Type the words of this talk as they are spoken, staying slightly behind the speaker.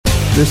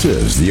This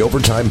is the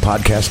Overtime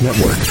Podcast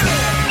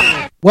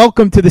Network.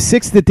 Welcome to the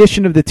 6th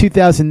edition of the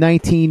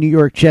 2019 New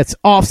York Jets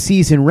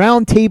off-season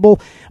roundtable.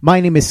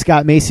 My name is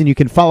Scott Mason. You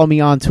can follow me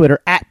on Twitter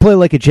at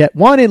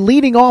PlayLikeAJet1. And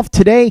leading off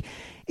today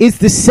is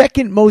the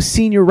second most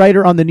senior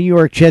writer on the New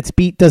York Jets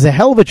beat, does a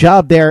hell of a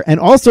job there, and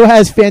also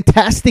has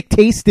fantastic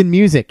taste in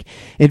music.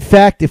 In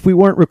fact, if we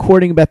weren't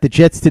recording about the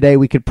Jets today,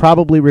 we could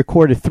probably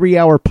record a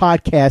 3-hour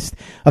podcast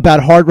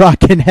about hard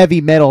rock and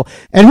heavy metal.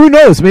 And who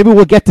knows, maybe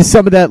we'll get to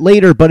some of that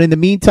later, but in the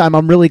meantime,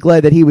 I'm really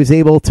glad that he was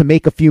able to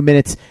make a few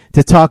minutes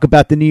to talk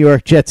about the New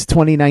York Jets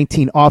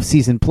 2019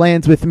 offseason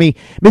plans with me.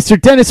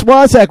 Mr. Dennis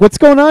Waszak, what's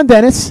going on,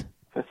 Dennis?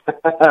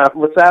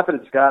 What's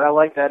happening, Scott? I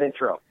like that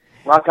intro.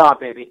 Rock on,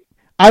 baby.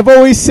 I've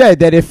always said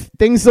that if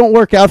things don't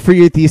work out for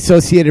you at the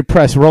Associated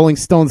Press, Rolling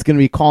Stone's going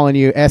to be calling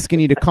you, asking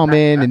you to come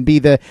in and be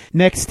the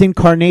next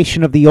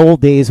incarnation of the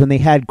old days when they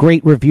had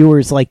great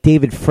reviewers like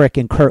David Frick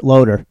and Kurt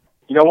Loder.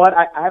 You know what?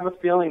 I have a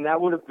feeling that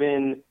would have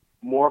been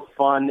more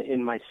fun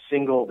in my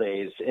single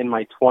days, in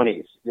my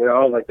 20s. You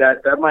know, like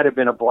that might have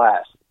been a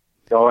blast.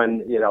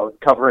 Going,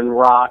 covering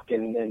rock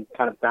and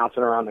kind of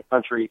bouncing around the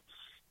country.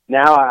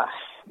 Now,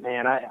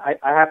 man, I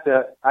have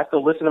to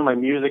listen to my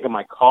music in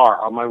my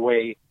car on my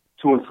way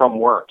to and from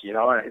work,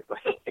 I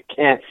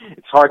can't.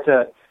 It's hard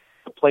to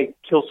play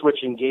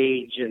Killswitch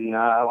Engage and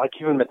like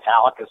even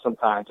Metallica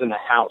sometimes in the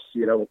house,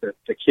 with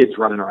the kids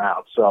running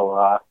around.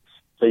 So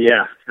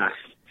yeah,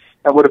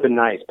 that would have been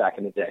nice back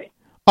in the day.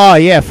 Oh,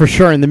 yeah, for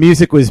sure. And the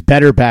music was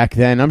better back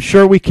then. I'm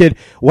sure we could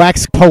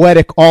wax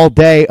poetic all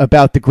day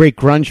about the great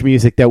grunge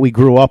music that we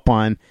grew up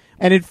on.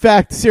 And in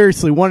fact,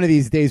 seriously, one of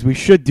these days we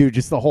should do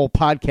just the whole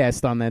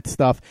podcast on that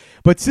stuff.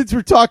 But since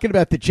we're talking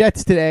about the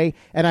Jets today,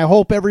 and I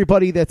hope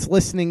everybody that's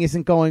listening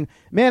isn't going,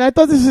 man, I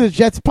thought this was a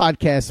Jets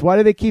podcast. Why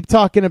do they keep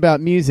talking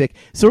about music?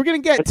 So we're going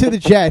to get to the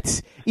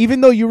Jets, even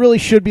though you really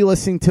should be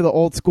listening to the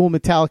old school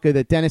Metallica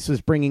that Dennis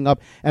was bringing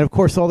up. And, of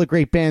course, all the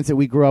great bands that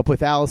we grew up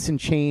with, Alice in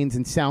Chains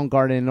and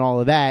Soundgarden and all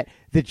of that.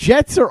 The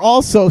Jets are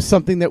also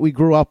something that we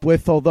grew up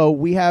with, although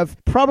we have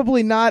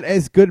probably not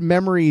as good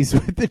memories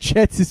with the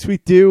Jets as we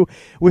do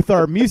with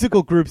our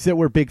musical groups that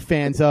we're big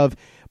fans of.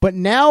 But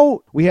now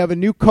we have a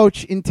new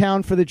coach in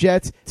town for the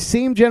Jets,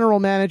 same general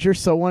manager,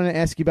 so I wanted to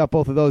ask you about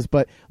both of those.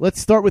 But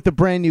let's start with the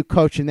brand new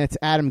coach, and that's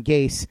Adam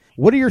Gase.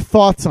 What are your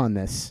thoughts on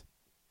this?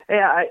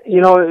 Yeah,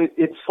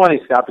 it's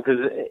funny, Scott, because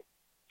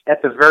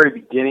at the very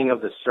beginning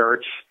of the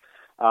search,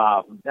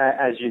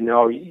 as you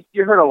know,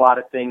 you heard a lot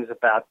of things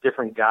about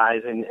different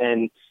guys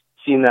and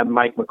seeing that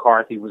Mike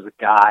McCarthy was a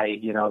guy,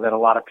 that a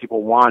lot of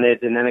people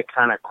wanted, and then it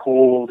kind of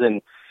cooled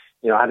and,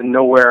 out of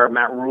nowhere,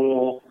 Matt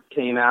Rule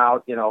came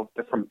out,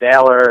 from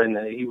Baylor, and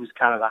he was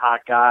kind of the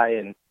hot guy.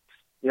 And,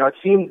 it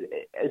seemed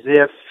as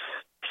if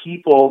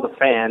people, the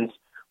fans,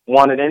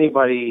 wanted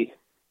anybody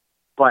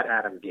but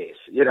Adam Gase,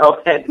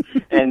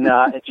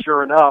 and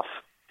sure enough,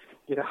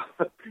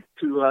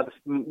 to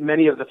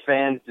many of the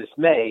fans'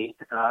 dismay,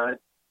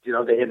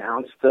 they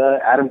announced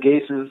Adam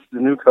Gase is the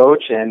new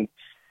coach, and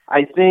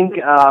I think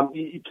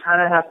you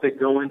kind of have to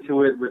go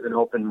into it with an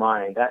open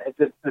mind.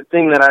 The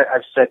thing that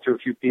I've said to a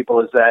few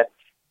people is that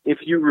if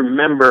you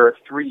remember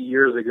 3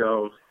 years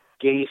ago,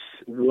 Gase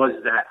was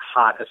that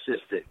hot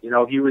assistant.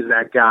 He was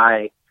that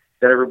guy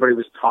that everybody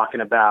was talking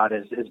about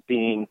as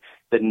being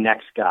the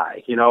next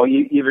guy.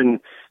 Even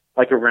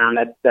like around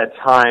that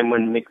time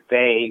when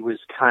McVay was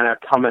kind of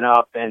coming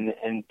up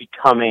and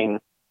becoming,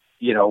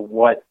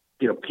 what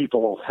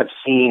people have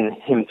seen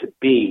him to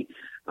be,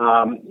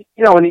 and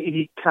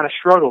he kind of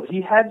struggled.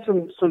 He had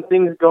some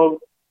things go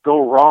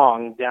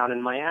wrong down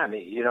in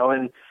Miami,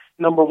 and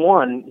number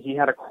one, he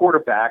had a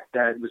quarterback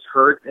that was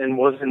hurt and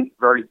wasn't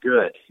very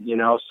good,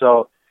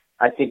 so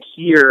I think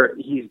here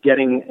he's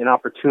getting an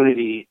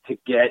opportunity to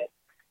get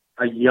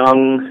a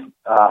young,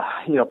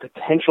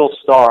 potential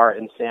star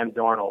in Sam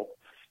Darnold.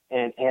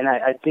 And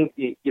I think,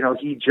 he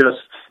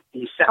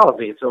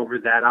salivates over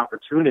that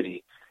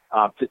opportunity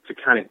to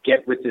kind of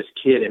get with this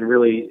kid and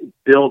really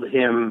build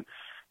him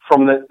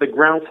from the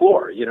ground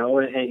floor,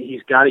 and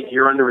he's got a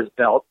year under his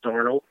belt,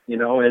 Darnold,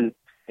 and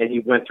he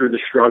went through the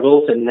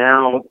struggles, and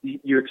now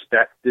you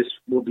expect this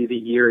will be the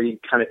year he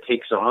kind of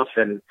takes off.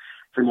 And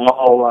from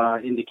all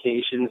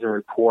indications and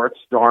reports,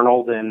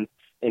 Darnold and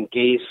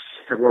Gase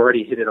have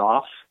already hit it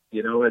off,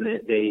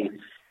 and they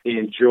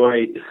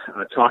enjoyed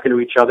talking to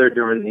each other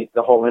during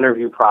the whole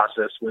interview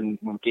process when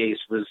Gase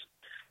was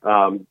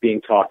being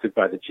talked to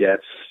by the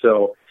Jets.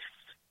 So,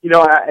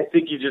 I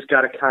think you just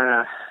got to kind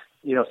of,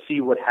 see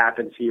what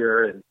happens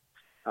here. And,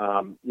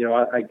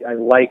 I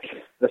like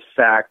the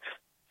fact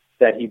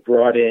that he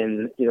brought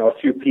in, a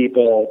few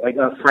people like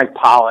Frank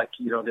Pollock,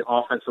 the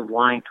offensive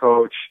line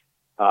coach,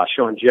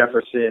 Sean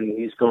Jefferson.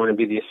 He's going to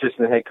be the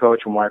assistant head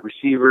coach and wide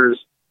receivers.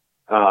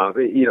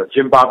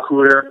 Jim Bob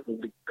Cooter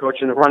will be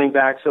coaching the running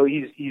back. So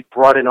he's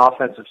brought an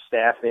offensive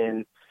staff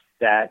in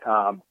that,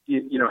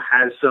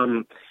 has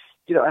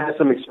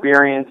some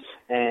experience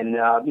and,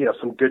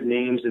 some good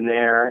names in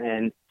there.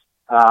 And,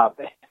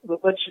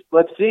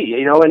 let's see,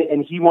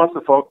 and he wants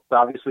to focus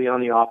obviously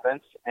on the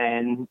offense,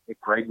 and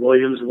Greg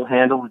Williams will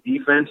handle the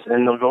defense,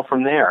 and they'll go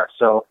from there.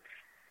 So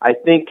I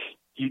think,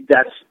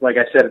 that's, like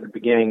I said at the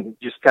beginning,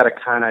 you just got to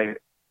kind of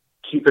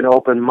keep an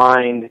open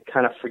mind,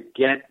 kind of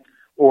forget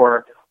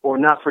or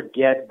not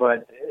forget,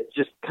 but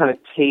just kind of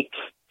take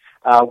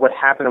what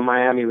happened in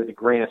Miami with a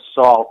grain of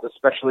salt,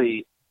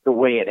 especially the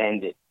way it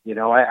ended. You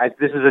know,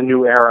 this is a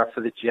new era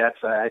for the Jets.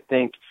 I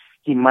think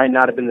he might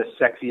not have been the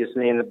sexiest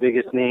name, the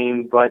biggest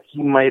name, but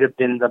he might have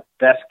been the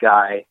best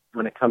guy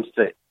when it comes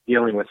to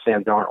dealing with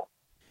Sam Darnold.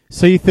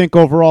 So you think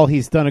overall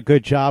he's done a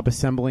good job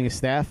assembling a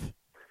staff?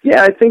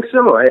 Yeah, I think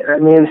so. I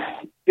mean,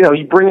 you know,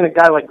 you bring in a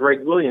guy like Greg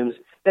Williams,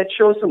 that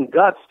shows some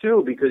guts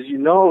too, because you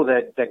know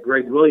that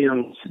Greg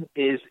Williams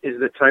is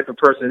the type of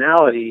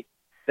personality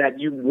that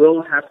you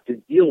will have to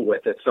deal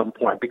with at some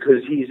point,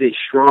 because he's a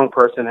strong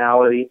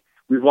personality.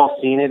 We've all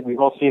seen it. We've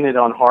all seen it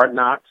on Hard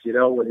Knocks, you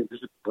know, when he was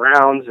with the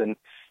Browns, and,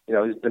 you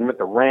know, he's been with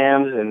the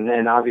Rams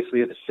and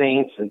obviously the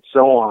Saints and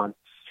so on.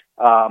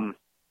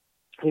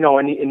 You know,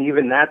 and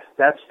even that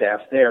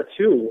staff there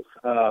too,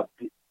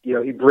 you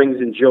know, he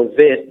brings in Joe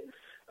Vitt,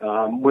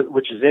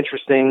 which is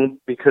interesting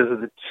because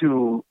of the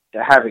two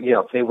having, you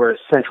know, they were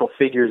central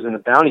figures in the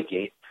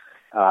Bountygate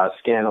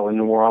scandal in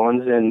New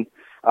Orleans, and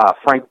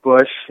Frank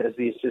Bush as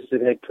the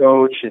assistant head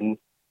coach. And,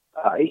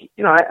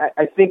 you know,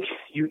 I think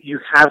you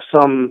have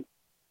some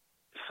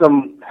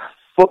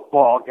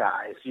football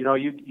guys, you know,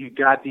 you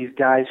got these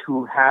guys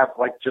who have,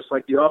 like, just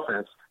like the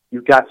offense,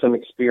 you've got some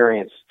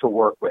experience to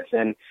work with.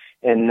 And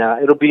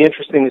it'll be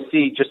interesting to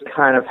see just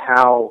kind of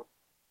how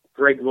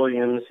Greg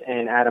Williams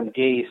and Adam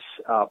Gase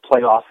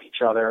play off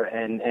each other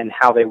and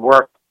how they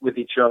work with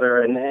each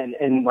other.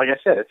 And like I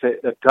said, it's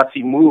a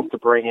gutsy move to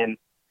bring in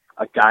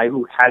a guy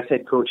who has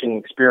head coaching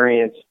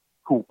experience,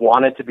 who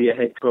wanted to be a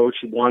head coach,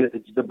 who wanted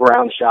the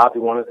Browns job,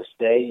 who wanted to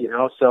stay, you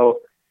know. So,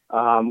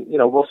 you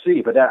know, we'll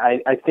see. But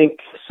I think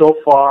so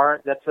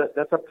far that's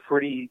a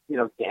pretty, you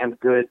know, damn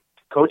good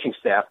coaching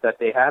staff that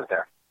they have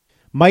there.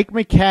 Mike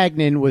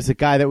Maccagnan was a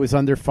guy that was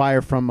under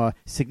fire from a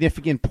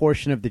significant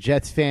portion of the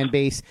Jets fan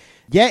base.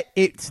 Yet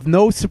it's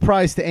no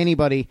surprise to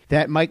anybody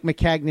that Mike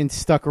Maccagnan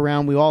stuck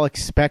around. We all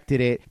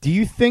expected it. Do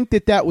you think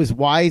that was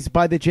wise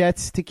by the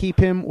Jets to keep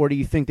him, or do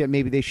you think that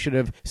maybe they should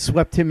have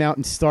swept him out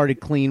and started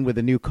clean with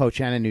a new coach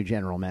and a new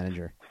general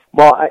manager?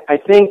 Well, I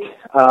think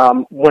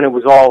when it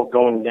was all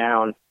going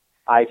down,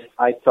 I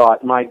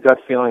thought, my gut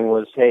feeling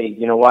was, hey,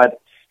 you know what?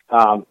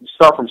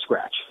 Start from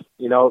scratch.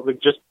 You know,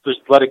 just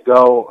let it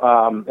go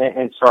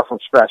and start from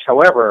scratch.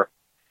 However,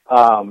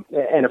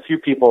 and a few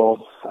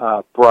people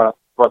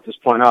brought this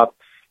point up,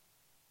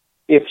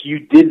 if you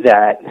did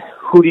that,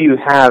 who do you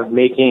have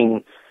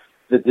making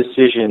the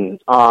decision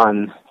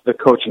on the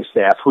coaching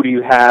staff? Who do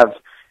you have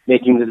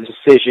making the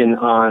decision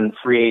on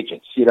free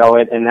agents, you know,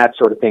 and that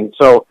sort of thing?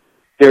 So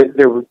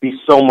there would be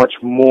so much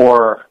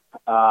more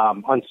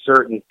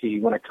uncertainty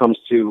when it comes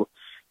to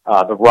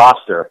the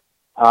roster.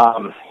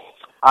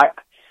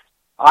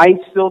 I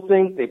still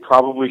think they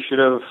probably should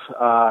have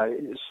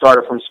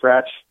started from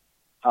scratch,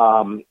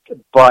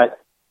 but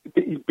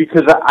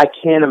because I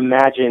can't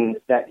imagine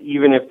that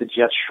even if the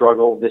Jets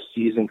struggle this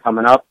season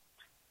coming up,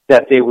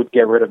 that they would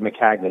get rid of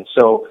Maccagnan.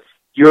 So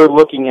you're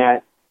looking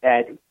at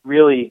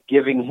really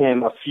giving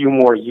him a few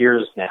more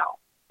years now.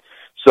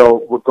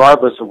 So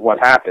regardless of what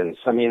happens,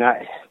 I mean,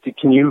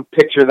 can you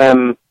picture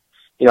them,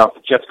 you know, if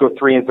the Jets go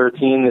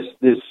 3-13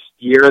 this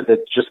year,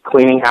 that's just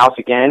cleaning house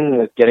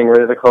again, getting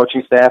rid of the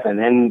coaching staff and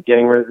then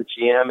getting rid of the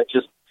GM? It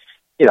just,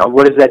 you know,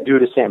 what does that do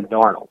to Sam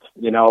Darnold?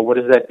 You know, what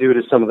does that do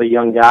to some of the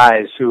young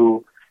guys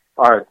who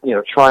are, you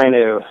know, trying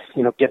to,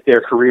 you know, get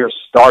their careers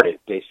started,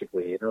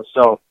 basically, you know?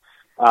 So,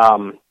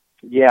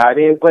 yeah, I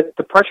mean, but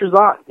the pressure's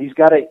on.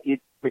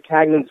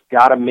 Maccagnan's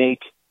got to make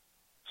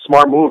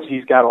smart moves.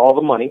 He's got all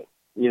the money,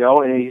 you know,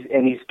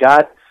 and he's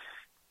got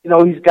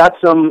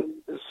some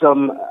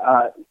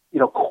you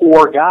know,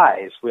 core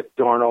guys with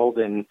Darnold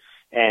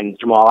and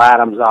Jamal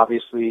Adams,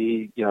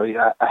 obviously, you know,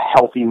 a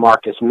healthy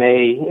Marcus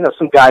May, you know,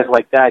 some guys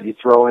like that you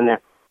throw in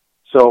there.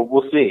 So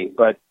we'll see.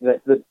 But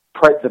the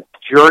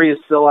jury is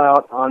still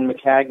out on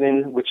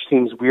Maccagnan, which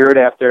seems weird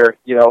after,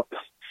 you know,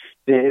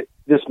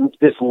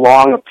 this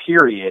long a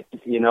period,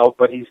 you know,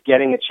 but he's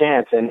getting a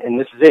chance, and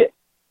this is it.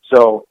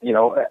 So, you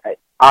know,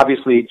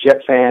 obviously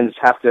Jet fans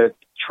have to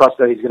trust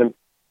that he's going to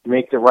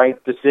make the right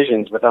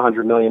decisions with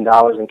 $100 million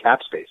in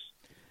cap space.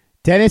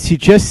 Dennis, you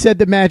just said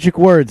the magic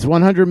words,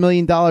 $100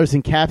 million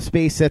in cap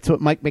space. That's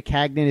what Mike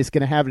Maccagnan is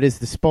going to have at his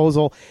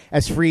disposal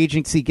as free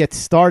agency gets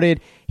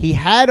started. He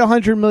had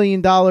 $100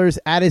 million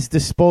at his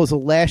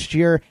disposal last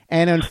year,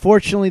 and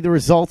unfortunately the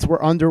results were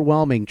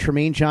underwhelming.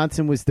 Tremaine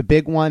Johnson was the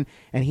big one,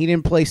 and he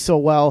didn't play so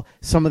well.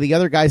 Some of the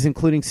other guys,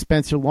 including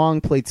Spencer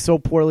Long, played so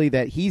poorly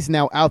that he's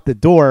now out the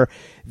door.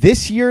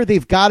 This year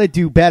they've got to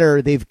do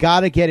better. They've got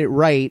to get it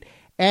right.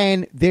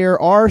 And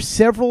there are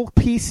several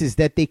pieces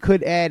that they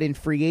could add in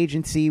free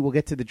agency. We'll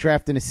get to the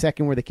draft in a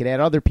second where they could add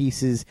other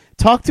pieces.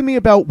 Talk to me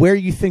about where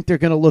you think they're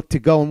going to look to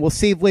go, and we'll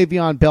save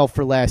Le'Veon Bell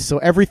for last. So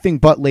everything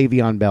but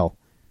Le'Veon Bell.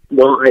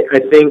 Well, I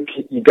think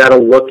you got to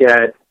look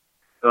at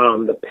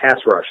the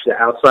pass rush, the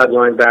outside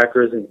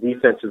linebackers and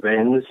defensive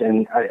ends,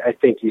 and I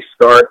think you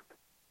start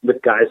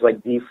with guys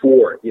like Dee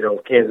Ford,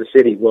 Kansas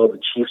City. Will the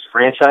Chiefs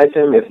franchise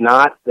him? If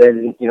not,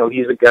 then,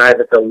 he's a guy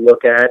that they'll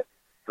look at.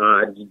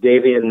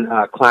 Davian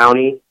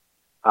Clowney,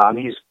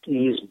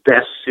 he's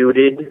best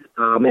suited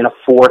in a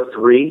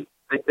 4-3,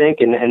 I think,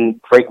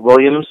 and Craig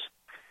Williams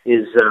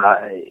is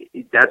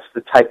that's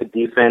the type of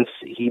defense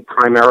he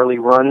primarily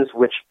runs,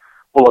 which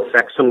will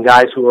affect some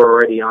guys who are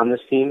already on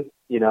this team.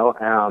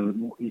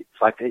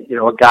 It's like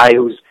a guy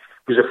who's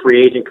a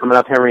free agent coming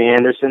up, Henry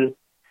Anderson.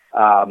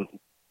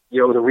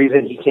 The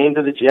reason he came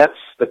to the Jets,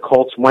 the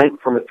Colts went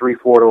from a 3-4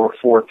 to a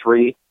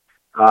 4-3.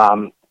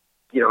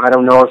 I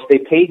don't know if they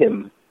paid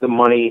him the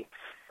money,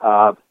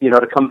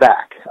 to come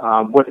back.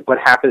 What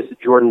happens to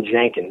Jordan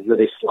Jenkins? Do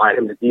they slide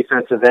him to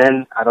defensive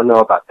end? I don't know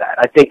about that.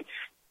 I think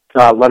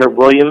Leonard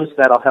Williams,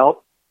 that'll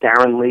help.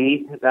 Darren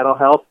Lee, that'll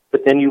help.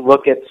 But then you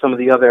look at some of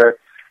the other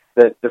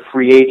the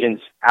free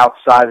agents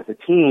outside of the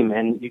team,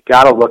 and you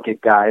got to look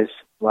at guys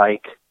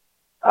like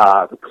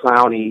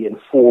Clowney and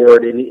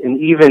Ford, and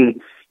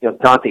even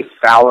Dante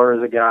Fowler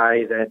is a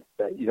guy that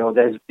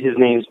his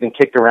name's been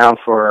kicked around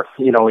for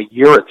a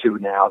year or two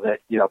now. That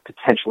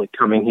potentially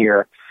coming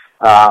here.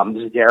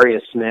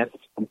 Darius Smith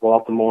from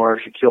Baltimore,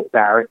 Shaquille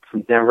Barrett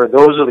from Denver.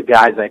 Those are the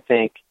guys I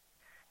think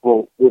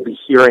we'll be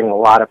hearing a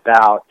lot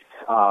about.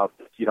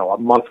 A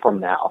month from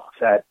now,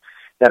 that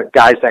are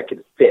guys that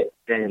can fit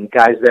and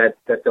guys that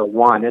they'll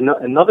want. And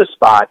another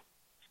spot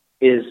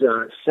is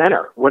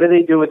center. What do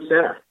they do at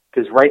center?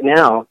 Because right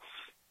now,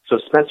 so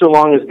Spencer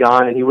Long is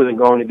gone, and he wasn't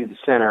going to be the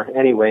center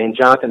anyway, and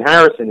Jonathan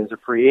Harrison is a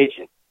free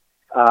agent.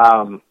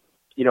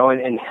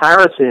 And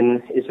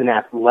Harrison is an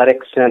athletic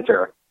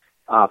center.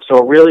 So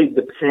it really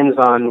depends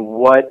on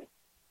what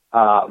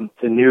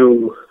the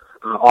new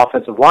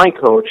offensive line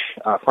coach,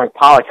 Frank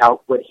Pollock,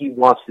 what he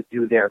wants to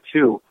do there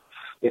too.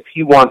 If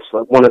he wants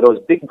one of those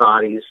big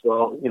bodies,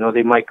 well,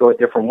 they might go a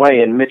different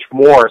way. And Mitch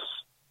Morse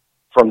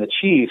from the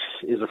Chiefs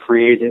is a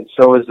free agent.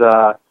 So is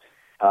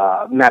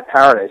Matt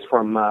Paradis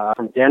from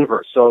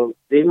Denver. So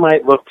they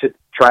might look to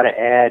try to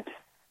add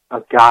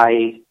a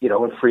guy,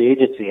 in free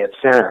agency at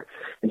center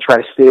and try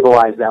to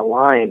stabilize that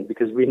line,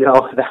 because we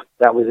know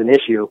that was an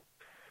issue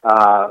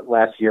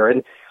last year.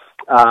 And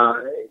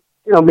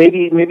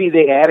maybe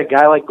they add a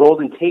guy like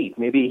Golden Tate.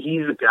 Maybe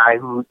he's a guy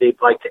who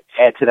they'd like to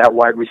add to that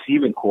wide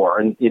receiving core.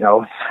 And,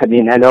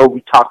 I know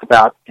we talked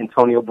about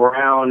Antonio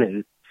Brown,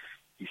 and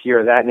you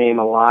hear that name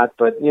a lot,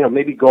 but,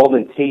 maybe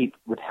Golden Tate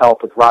would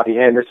help with Robbie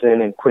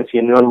Anderson and Quincy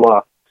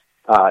Enunwa,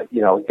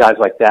 guys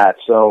like that.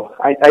 So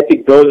I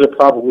think those are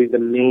probably the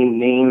main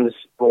names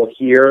we'll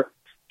hear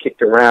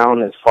kicked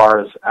around as far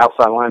as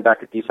outside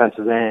linebacker,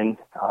 defensive end,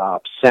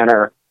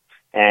 center,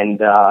 and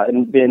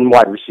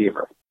wide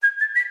receiver.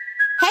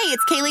 Hey,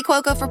 it's Kaylee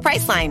Cuoco for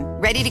Priceline.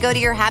 Ready to go to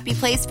your happy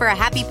place for a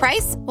happy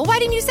price? Well, why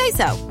didn't you say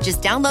so?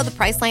 Just download the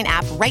Priceline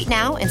app right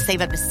now and save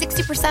up to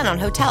 60% on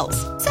hotels.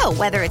 So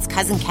whether it's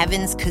Cousin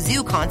Kevin's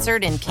Kazoo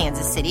Concert in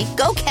Kansas City,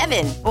 go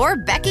Kevin, or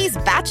Becky's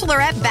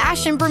Bachelorette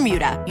Bash in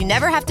Bermuda, you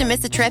never have to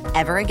miss a trip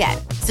ever again.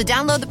 So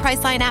download the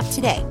Priceline app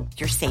today.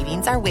 Your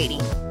savings are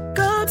waiting.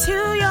 Go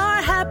to your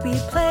happy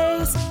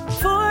place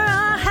for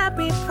a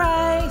happy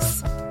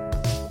price.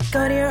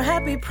 Go to your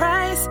happy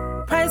price,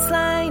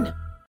 Priceline.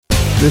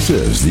 This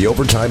is the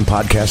Overtime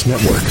Podcast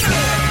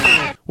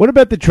Network. What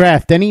about the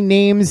draft? Any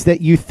names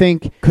that you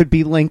think could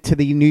be linked to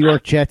the New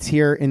York Jets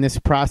here in this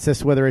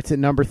process, whether it's at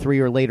number 3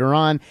 or later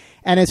on?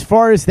 And as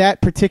far as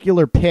that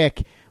particular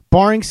pick,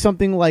 barring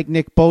something like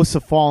Nick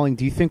Bosa falling,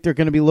 do you think they're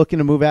going to be looking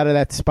to move out of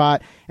that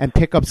spot and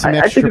pick up some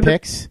extra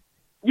picks?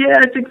 Yeah,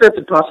 I think that's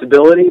a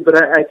possibility,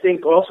 but I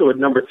think also at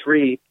number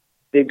 3,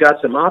 they've got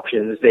some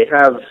options. They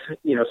have,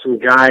 some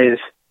guys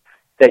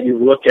that you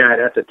look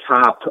at the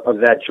top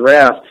of that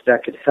draft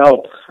that could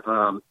help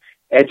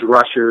edge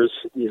rushers,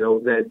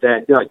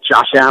 that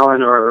Josh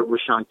Allen or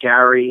Rashawn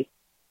Gary,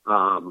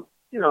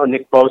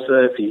 Nick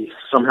Bosa if he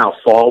somehow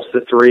falls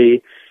to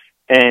 3,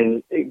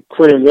 and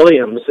Quinn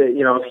Williams,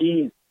 if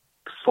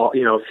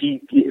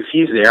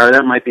he's there,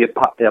 that might be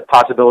a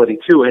possibility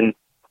too. And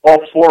all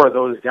 4 of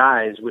those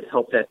guys would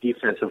help that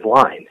defensive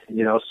line,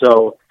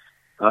 So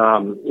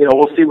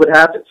we'll see what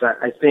happens.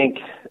 I think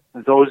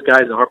those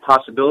guys are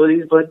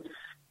possibilities, but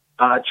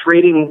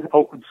trading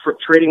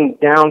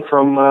down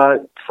from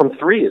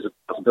 3 is a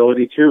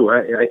possibility too.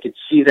 I could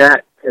see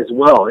that as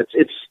well.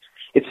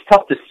 It's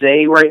tough to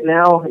say right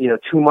now.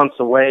 2 months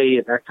away,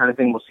 that kind of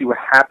thing. We'll see what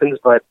happens,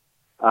 but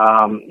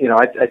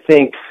I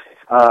think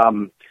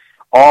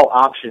all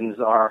options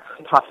are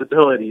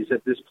possibilities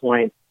at this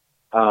point.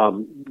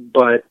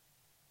 But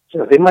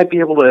they might be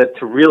able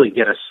to really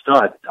get a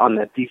stud on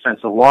that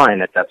defensive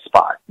line at that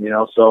spot.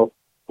 So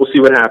we'll see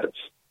what happens.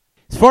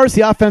 As far as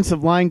the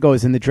offensive line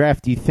goes in the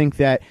draft, do you think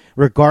that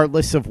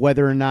regardless of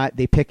whether or not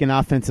they pick an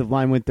offensive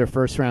line with their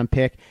first-round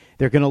pick,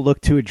 they're going to look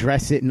to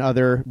address it in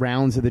other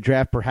rounds of the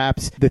draft,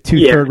 perhaps the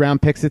 2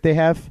 third-round picks that they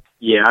have?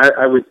 Yeah,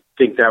 I would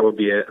think that would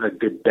be a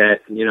good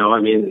bet.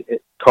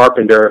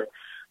 Carpenter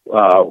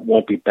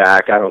won't be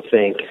back, I don't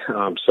think.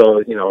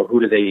 So,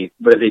 what do they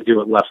do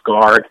at left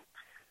guard?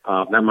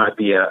 That might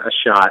be a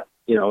shot,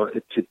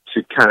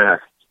 to kind of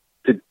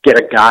to get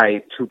a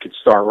guy who could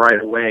start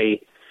right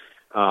away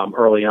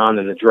early on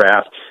in the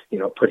draft,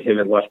 put him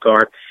at left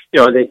guard.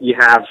 That you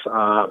have.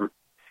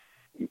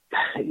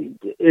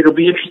 It'll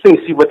be interesting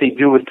to see what they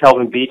do with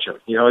Kelvin Beachum.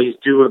 He's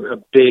due a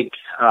big.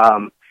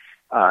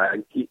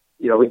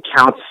 It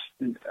counts.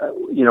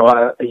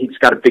 He's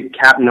got a big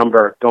cap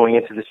number going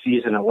into the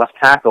season at left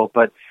tackle,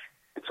 but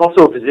it's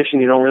also a position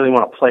you don't really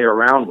want to play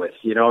around with.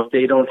 If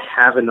they don't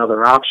have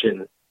another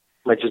option,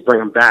 might just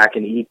bring him back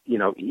and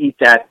eat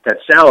that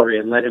salary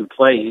and let him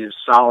play. He's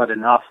solid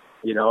enough.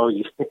 You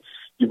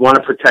want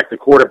to protect the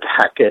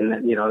quarterback and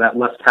that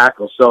left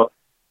tackle. So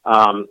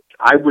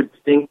I would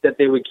think that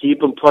they would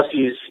keep him. Plus,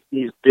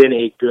 he's been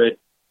a good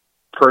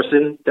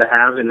person to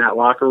have in that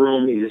locker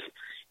room. He's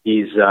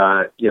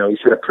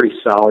had a pretty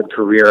solid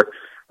career.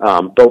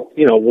 But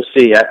we'll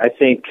see. I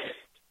think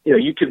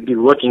you could be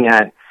looking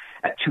at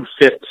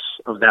 2/5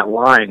 of that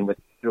line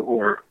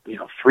or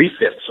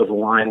 3/5 of the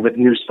line with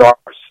new stars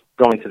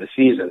going to the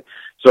season.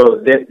 So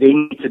they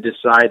need to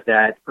decide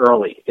that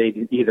early.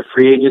 They either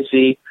free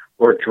agency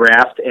or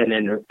draft and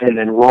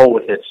then roll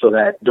with it so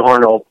that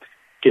Darnold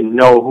can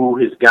know who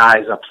his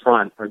guys up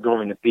front are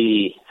going to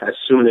be as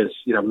soon as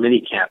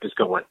minicamp is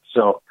going.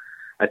 So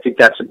I think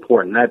that's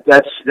important.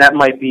 That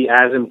might be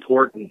as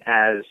important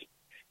as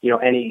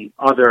any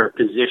other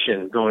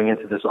position going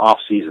into this off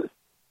season.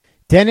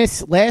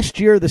 Dennis, last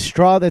year, the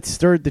straw that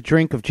stirred the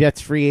drink of Jets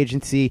free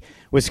agency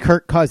was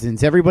Kirk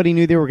Cousins. Everybody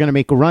knew they were going to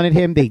make a run at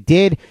him. They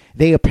did.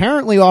 They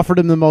apparently offered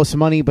him the most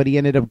money, but he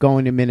ended up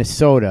going to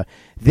Minnesota.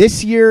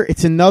 This year,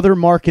 it's another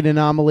market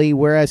anomaly,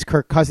 whereas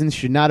Kirk Cousins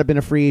should not have been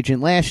a free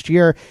agent last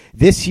year.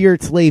 This year,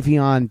 it's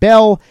Le'Veon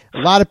Bell. A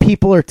lot of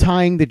people are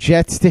tying the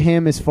Jets to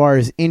him as far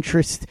as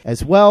interest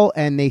as well,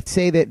 and they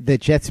say that the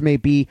Jets may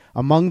be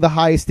among the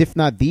highest, if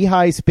not the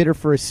highest, bidder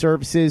for his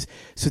services.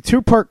 So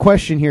two-part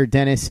question here,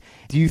 Dennis.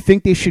 Do you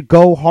think they should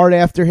go hard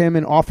after him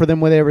and offer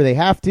them whatever they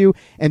have to?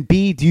 And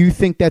B, do you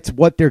think that's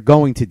what they're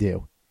going to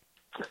do?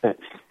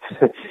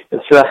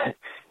 It's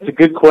a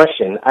good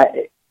question.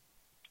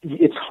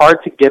 It's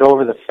hard to get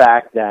over the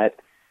fact that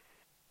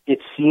it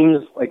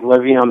seems like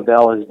Le'Veon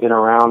Bell has been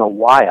around a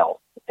while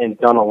and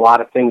done a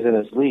lot of things in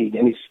his league,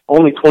 and he's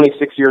only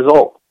 26 years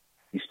old.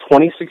 He's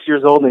 26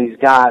 years old, and he's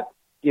got,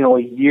 a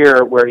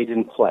year where he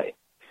didn't play.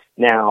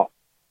 Now,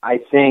 I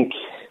think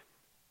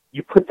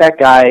you put that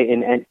guy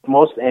in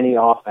most any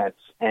offense,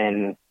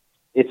 and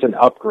it's an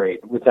upgrade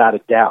without a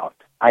doubt.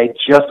 I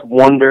just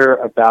wonder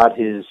about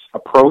his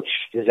approach,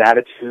 his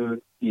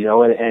attitude,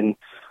 and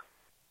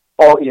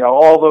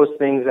all those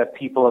things that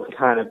people have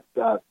kind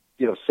of,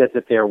 said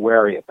that they're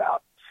wary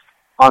about.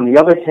 On the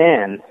other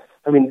hand,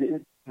 I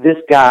mean, this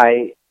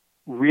guy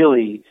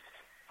really,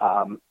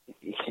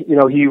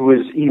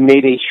 he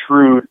made a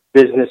shrewd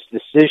business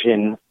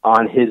decision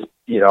on his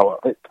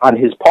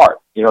part.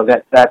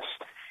 That's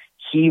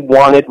he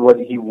wanted what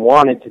he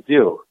wanted to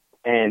do.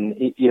 And,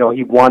 he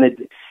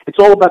wanted, it's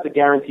all about the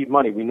guaranteed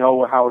money. We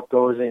know how it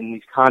goes in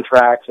these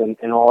contracts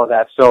and all of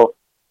that. So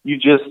you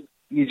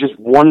just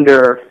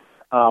wonder,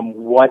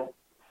 what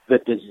the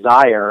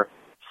desire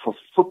for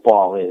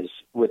football is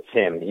with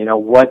him.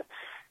 What,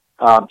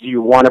 do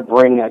you want to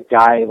bring a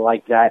guy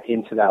like that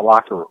into that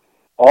locker room?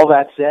 All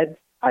that said,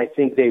 I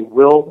think they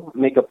will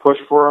make a push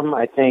for him.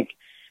 I think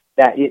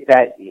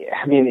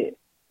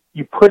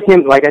you put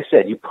him, like I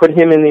said, you put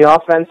him in the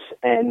offense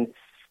and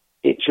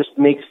it just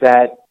makes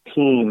that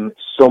team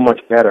so much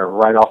better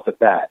right off the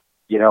bat.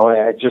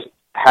 Just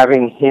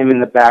having him in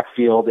the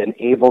backfield and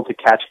able to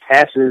catch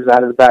passes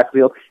out of the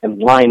backfield and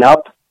line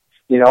up,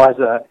 as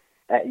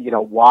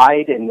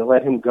wide and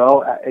let him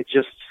go.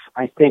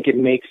 I think it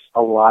makes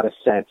a lot of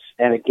sense.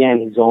 And again,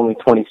 he's only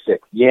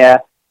 26. Yeah,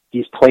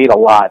 he's played a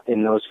lot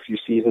in those few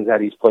seasons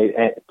that he's played,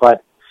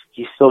 but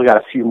he's still got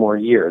a few more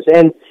years.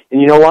 And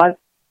you know what?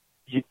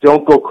 You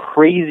don't go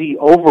crazy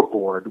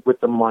overboard with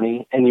the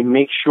money, and you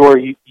make sure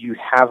you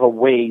have a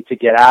way to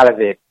get out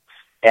of it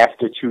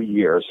after 2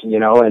 years,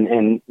 and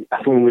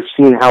I mean, we've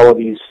seen how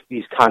these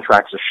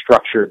contracts are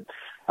structured.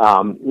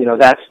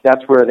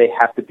 That's where they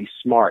have to be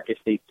smart if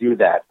they do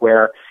that,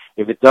 where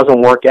if it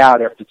doesn't work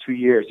out after 2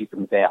 years, you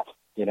can bail,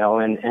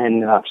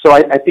 so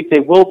I think they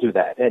will do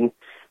that. And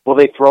will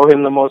they throw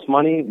him the most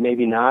money?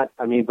 Maybe not.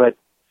 I mean, but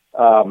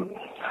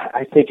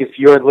I think if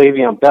you're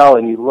Le'Veon Bell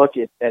and you look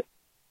at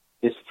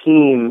this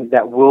team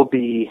that will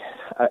be,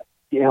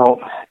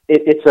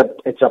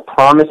 it's a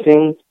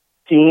promising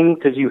team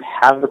because you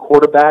have the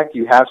quarterback,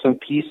 you have some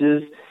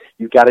pieces,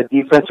 you've got a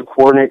defensive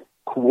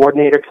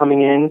coordinator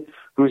coming in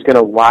who's going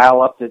to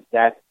rile up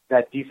that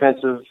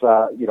defensive,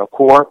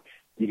 core.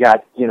 You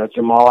got,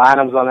 Jamal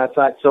Adams on that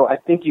side. So I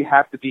think you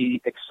have to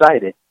be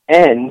excited.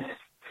 And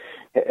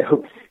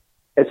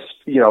as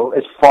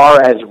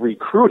far as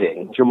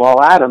recruiting,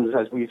 Jamal Adams,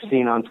 as we've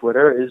seen on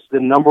Twitter, is the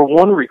number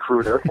one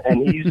recruiter,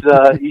 and he's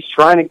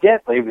trying to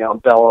get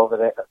Le'Veon Bell over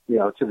there,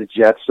 to the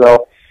Jets.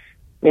 So,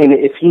 I mean,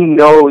 if he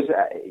knows,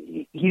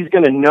 he's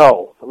going to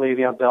know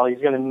Le'Veon Bell. He's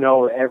going to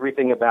know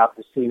everything about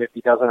this team if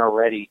he doesn't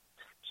already.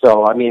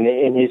 So, I mean,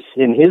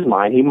 in his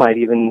mind, he might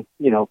even,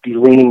 be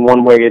leaning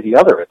one way or the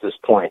other at this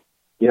point.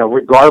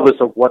 regardless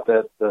of what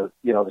the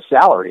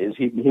salary is,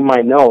 he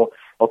might know,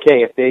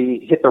 okay, if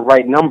they hit the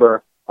right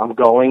number, I'm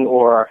going,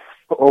 or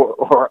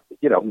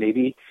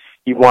maybe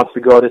he wants to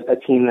go to a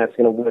team that's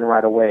going to win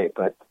right away.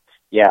 But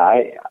yeah,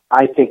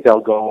 I think they'll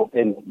go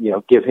and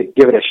give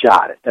it a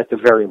shot at the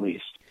very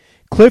least.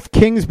 Cliff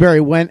Kingsbury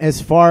went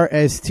as far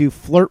as to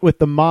flirt with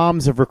the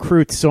moms of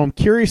recruits, so I'm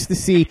curious to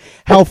see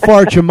how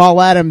far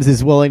Jamal Adams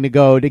is willing to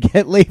go to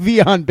get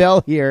Le'Veon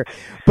Bell here.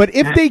 But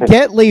if they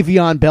get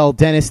Le'Veon Bell,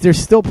 Dennis, there's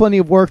still plenty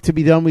of work to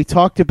be done. We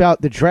talked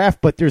about the draft,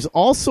 but there's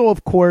also,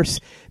 of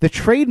course, the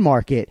trade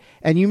market.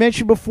 And you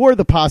mentioned before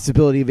the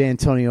possibility of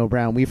Antonio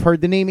Brown. We've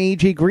heard the name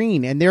A.J.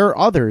 Green, and there are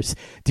others.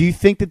 Do you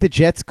think that the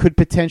Jets could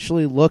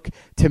potentially look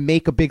to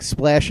make a big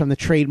splash on the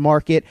trade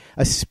market,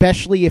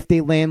 especially if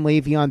they land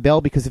Le'Veon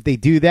Bell? Because if they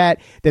do that,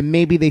 then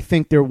maybe they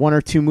think they're one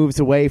or two moves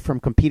away from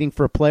competing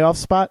for a playoff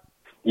spot?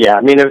 Yeah,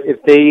 I mean,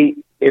 if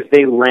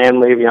they land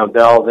Le'Veon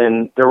Bell,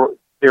 then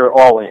they're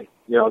all in.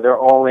 They're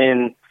all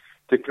in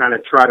to kind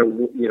of try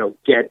to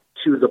get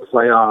to the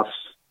playoffs,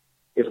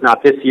 if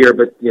not this year,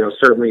 but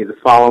certainly the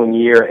following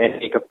year,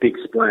 and make a big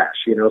splash.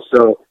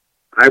 So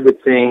I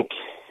would think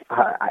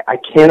I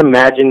can't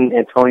imagine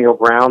Antonio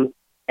Brown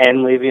and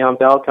Le'Veon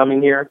Bell coming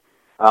here.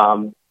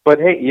 But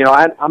hey,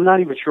 I'm not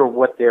even sure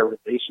what their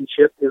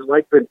relationship is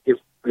like. But if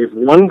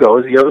one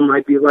goes, the other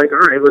might be like, all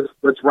right,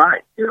 let's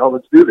ride.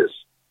 Let's do this,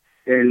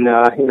 and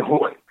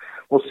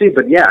we'll see.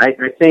 But yeah,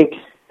 I think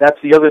that's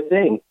the other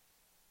thing.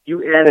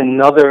 You add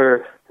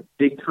another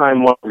big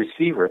time wide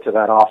receiver to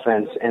that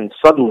offense, and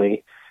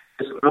suddenly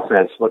this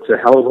offense looks a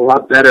hell of a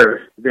lot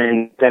better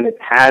than it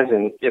has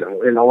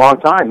in a long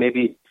time.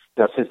 Maybe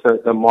since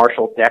the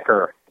Marshall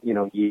Decker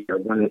year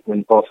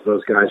when both of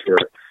those guys were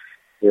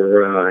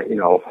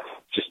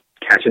just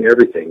catching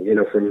everything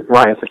from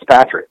Ryan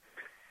Fitzpatrick.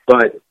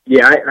 But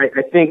yeah,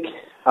 I think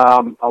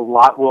a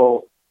lot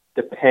will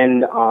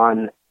depend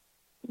on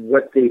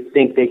what they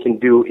think they can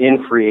do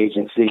in free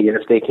agency, and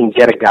if they can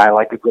get a guy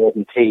like a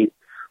Golden Tate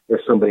or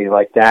somebody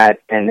like that,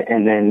 and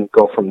then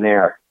go from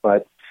there.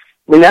 But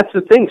I mean, that's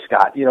the thing,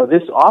 Scott.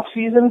 This off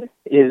season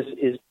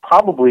is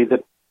probably the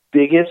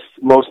biggest,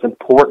 most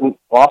important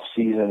off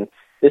season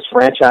this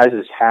franchise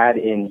has had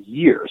in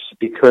years,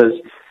 because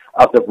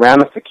of the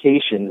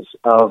ramifications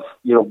of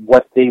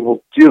what they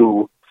will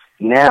do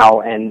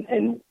now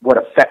and what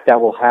effect that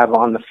will have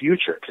on the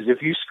future. Because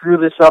if you screw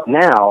this up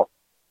now,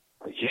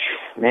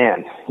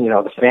 man,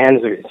 the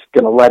fans are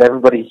going to let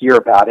everybody hear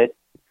about it,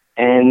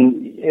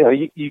 and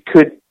you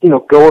could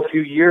go a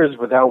few years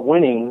without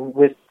winning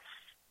with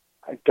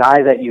a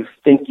guy that you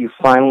think you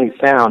finally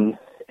found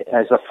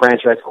as a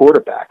franchise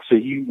quarterback. So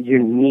you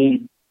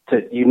need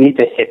to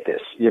hit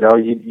this. You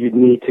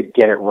need to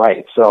get it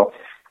right. So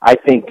I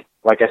think,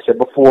 like I said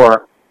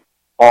before,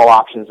 all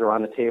options are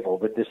on the table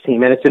with this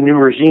team, and it's a new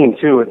regime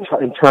too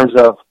in terms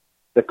of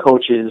the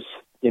coaches,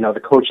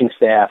 the coaching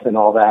staff and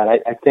all that.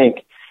 I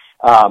think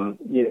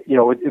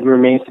it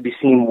remains to be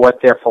seen what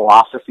their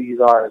philosophies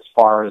are as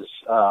far as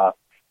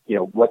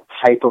what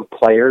type of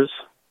players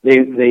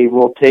they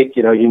will take.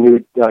 You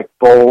knew like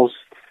Bowles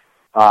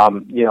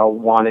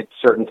wanted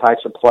certain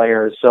types of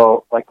players.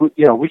 So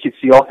we could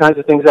see all kinds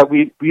of things that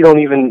we don't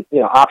even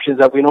options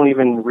that we don't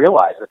even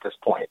realize at this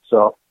point.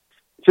 So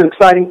it's an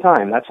exciting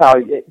time. That's how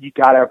you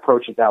got to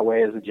approach it that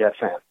way as a Jet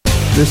fan.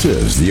 This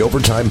is the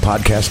Overtime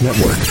Podcast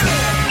Network.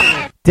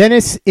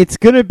 Dennis, it's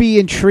going to be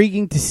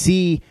intriguing to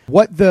see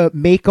what the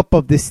makeup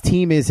of this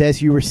team is,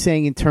 as you were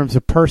saying, in terms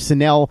of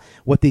personnel,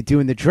 what they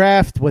do in the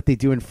draft, what they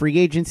do in free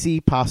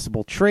agency,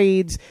 possible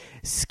trades,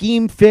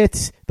 scheme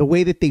fits, the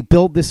way that they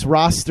build this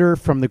roster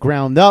from the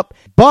ground up.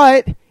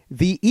 But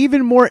the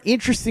even more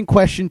interesting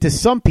question to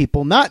some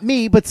people, not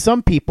me, but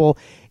some people,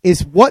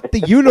 is what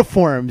the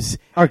uniforms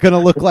are going to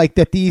look like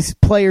that these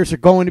players are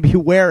going to be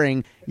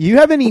wearing. You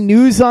have any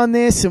news on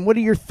this, and what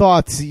are your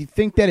thoughts? Do you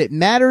think that it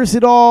matters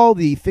at all?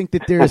 Do you think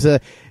that there's a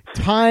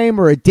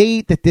time or a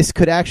date that this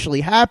could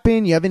actually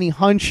happen? You have any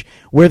hunch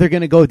where they're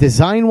going to go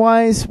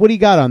design-wise? What do you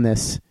got on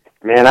this?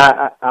 Man,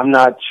 I'm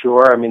not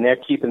sure. I mean, they're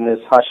keeping this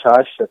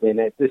hush-hush. I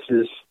mean, this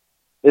is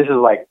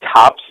like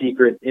top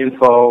secret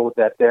info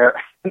that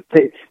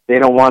they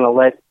don't want to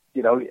let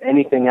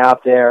anything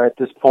out there at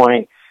this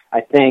point. I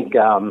think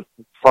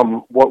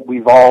from what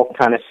we've all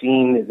kind of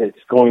seen, it's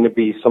going to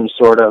be some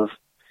sort of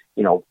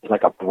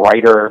like a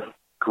brighter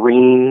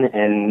green,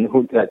 and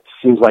that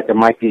seems like there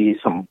might be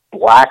some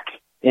black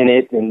in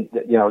it. And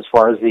as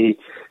far as the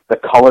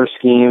color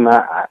scheme,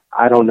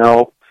 I don't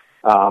know.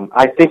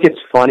 I think it's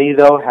funny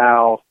though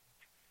how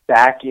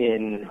back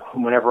in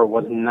whenever it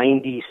was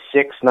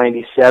 96,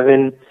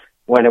 97,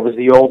 when it was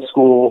the old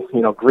school,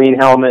 green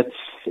helmets,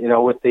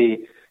 with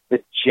the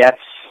jets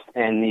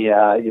and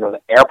the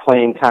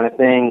airplane kind of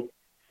thing,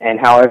 and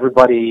how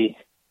everybody,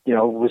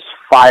 was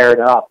fired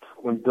up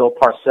when Bill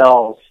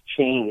Parcells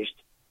changed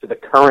to the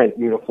current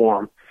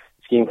uniform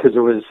scheme, because it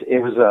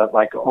was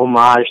like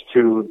homage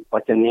to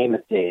like the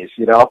Namath days,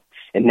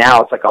 and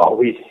now it's like, oh,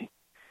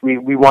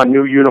 we want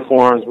new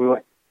uniforms.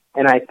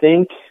 And I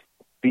think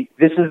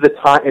this is the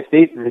time, if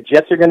the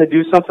Jets are going to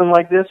do something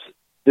like this,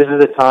 this is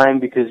the time,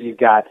 because you've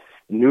got,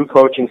 new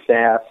coaching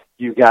staff.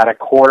 You've got a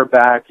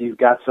quarterback. You've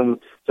got some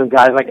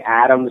guys like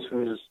Adams,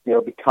 who's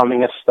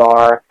becoming a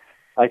star.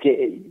 Like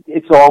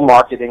it's all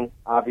marketing,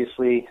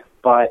 obviously,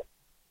 but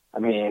I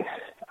mean,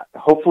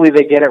 hopefully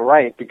they get it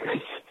right, because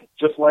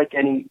just like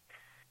any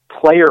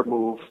player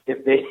move,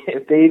 if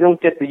they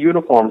don't get the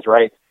uniforms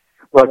right,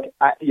 look,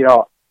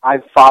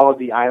 I've followed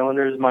the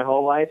Islanders my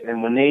whole life,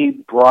 and when they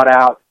brought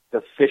out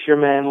the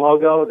fisherman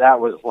logo, that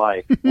was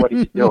like, what are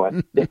you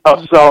doing?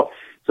 So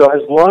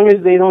as long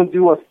as they don't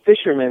do a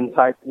fisherman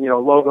type,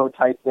 logo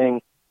type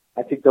thing,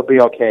 I think they'll be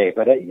okay.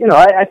 But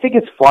I think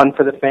it's fun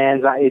for the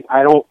fans.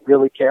 I don't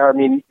really care. I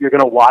mean, you're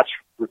going to watch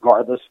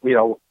regardless.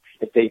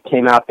 If they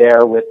came out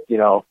there with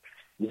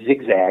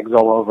zigzags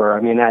all over,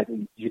 I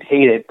mean, you'd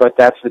hate it, but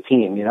that's the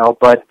team,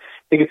 But I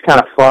think it's kind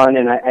of fun,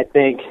 and I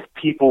think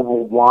people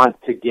will want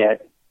to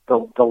get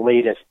the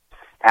latest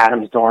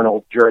Adams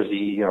Darnold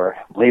jersey or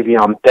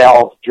Le'Veon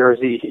Bell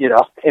jersey,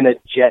 in a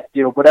jet,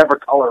 whatever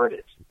color it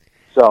is.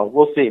 So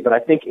we'll see. But I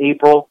think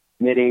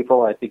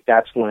mid-April, I think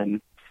that's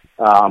when,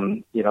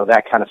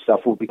 that kind of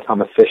stuff will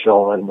become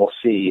official, and we'll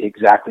see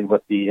exactly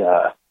what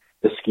the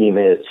scheme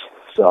is.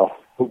 So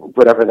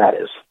whatever that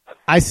is.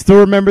 I still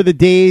remember the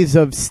days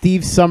of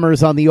Steve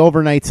Summers on the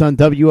overnights on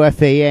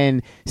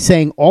WFAN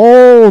saying,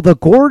 "Oh, the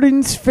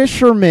Gordon's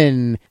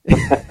fishermen."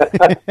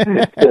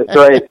 That's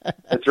right.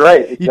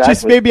 Exactly. You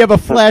just maybe have a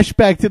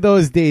flashback to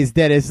those days,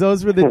 Dennis.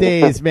 Those were the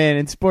days, man,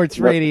 in sports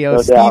radio.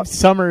 No Steve doubt.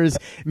 Summers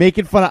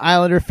making fun of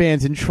Islander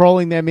fans and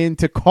trolling them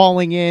into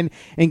calling in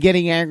and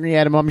getting angry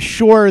at him. I'm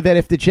sure that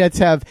if the Jets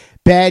have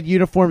bad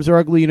uniforms or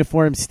ugly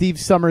uniforms, Steve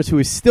Summers, who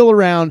is still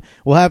around,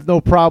 will have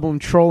no problem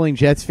trolling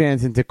Jets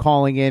fans into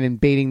calling in and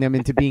baiting them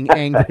into being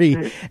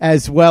angry,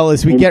 as well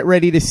as we get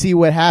ready to see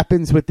what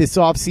happens with this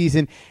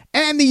offseason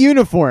and the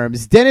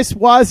uniforms. Dennis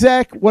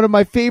Waszak, one of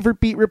my favorite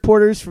beat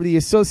reporters for the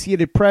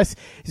Associated Press,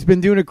 has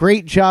been doing a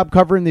great job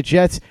covering the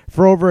Jets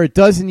for over a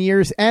dozen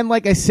years. And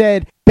like I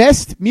said,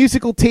 best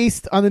musical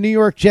taste on the New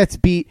York Jets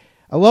beat.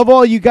 I love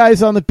all you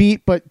guys on the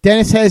beat, but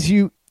Dennis has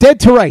you dead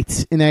to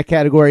rights in that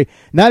category.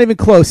 Not even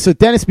close. So,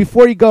 Dennis,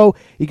 before you go,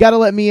 you got to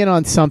let me in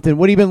on something.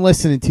 What have you been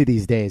listening to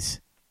these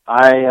days?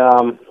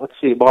 Let's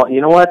see. Well,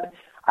 you know what?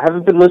 I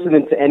haven't been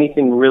listening to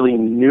anything really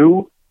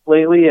new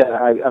lately.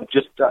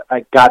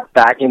 I got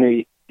back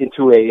into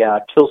a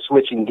Kill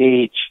Switch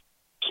Engage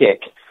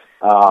kick.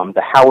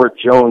 The Howard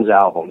Jones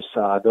albums.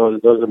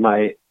 Those are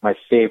my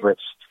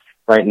favorites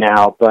right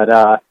now. But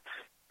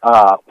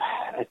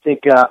I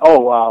think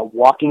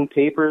Walking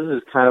Papers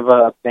is kind of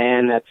a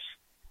band that's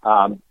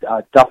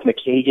Duff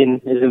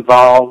McKagan is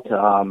involved.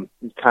 Kind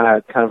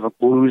of a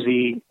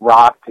bluesy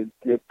rock,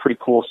 pretty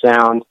cool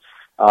sound.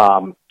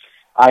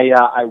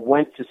 I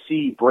went to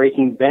see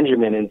Breaking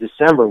Benjamin in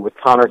December with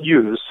Connor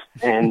Hughes,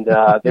 and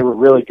they were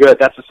really good.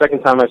 That's the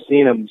second time I've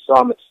seen them. Saw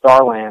them at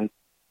Starland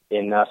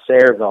in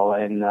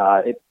Sayreville, and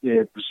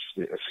it was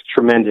a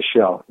tremendous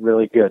show.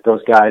 Really good.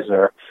 Those guys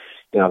are,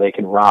 they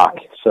can rock.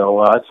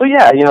 So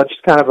yeah,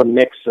 just kind of a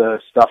mix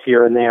of stuff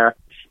here and there.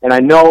 And I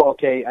know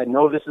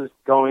this is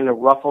going to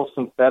ruffle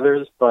some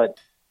feathers, but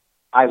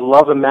I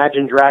love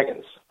Imagine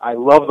Dragons. I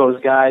love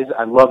those guys.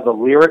 I love the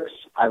lyrics.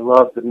 I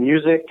love the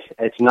music.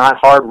 It's not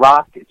hard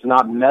rock. It's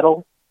not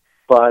metal,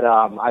 but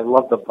I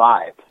love the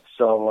vibe.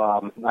 So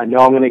I know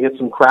I'm going to get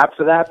some crap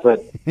for that, but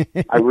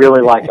I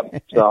really like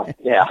them. So,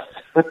 yeah.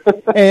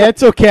 Hey,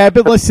 that's okay. I've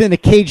been listening to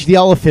Cage the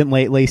Elephant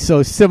lately,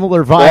 so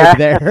similar vibe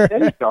there.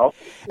 There you go.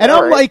 And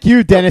All unlike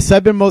you, Dennis,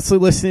 I've been mostly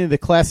listening to the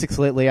classics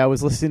lately. I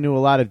was listening to a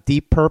lot of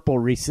Deep Purple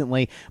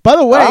recently. By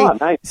the way,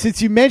 nice.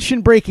 Since you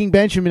mentioned Breaking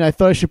Benjamin, I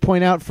thought I should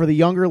point out for the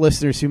younger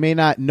listeners who may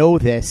not know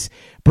this,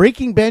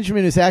 Breaking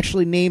Benjamin is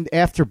actually named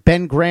after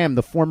Ben Graham,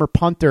 the former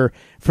punter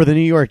for the New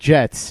York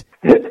Jets.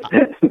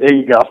 There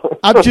you go.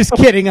 I'm just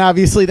kidding.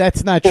 Obviously,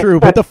 that's not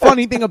true. But the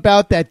funny thing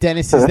about that,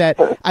 Dennis, is that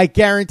I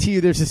guarantee you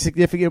there's a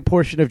significant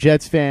portion of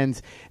Jets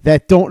fans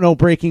that don't know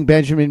Breaking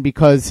Benjamin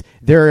because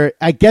they're,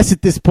 I guess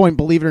at this point,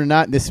 believe it or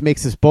not, and this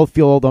makes us both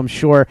feel old, I'm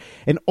sure,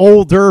 an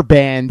older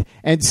band.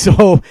 And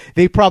so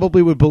they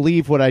probably would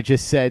believe what I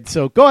just said.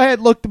 So go ahead,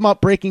 look them up,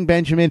 Breaking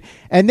Benjamin.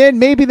 And then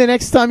maybe the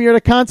next time you're at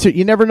a concert,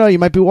 you never know, you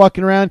might be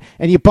walking around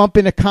and you bump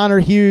into Connor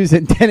Hughes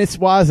and Dennis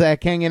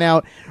Waszak hanging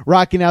out,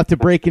 rocking out to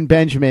Breaking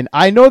Benjamin.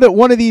 I know that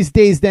one of these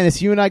days,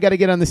 Dennis, you and I got to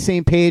get on the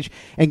same page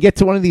and get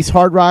to one of these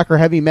hard rock or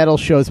heavy metal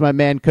shows, my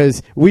man,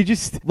 because we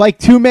just like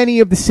too many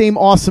of the same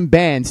awesome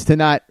bands to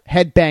not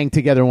headbang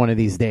together one of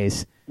these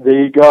days.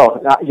 There you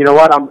go. You know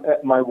what?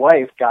 My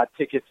wife got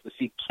tickets to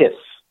see Kiss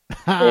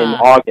in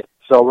August,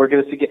 so we're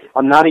going to see Kiss.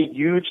 I'm not a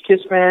huge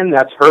Kiss fan.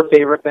 That's her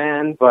favorite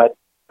band, but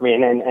I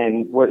mean,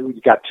 and we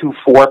got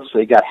 2/4, so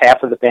you got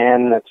half of the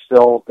band that's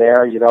still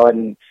there,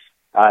 and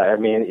I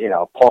mean,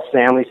 Paul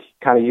Stanley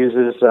kind of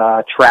uses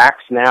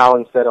tracks now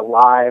instead of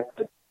live.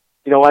 But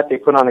you know what? They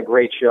put on a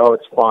great show.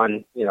 It's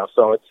fun,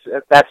 so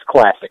that's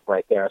classic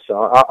right there.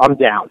 So I'm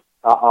down.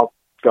 I'll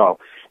go.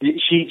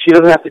 She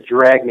doesn't have to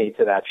drag me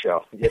to that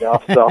show,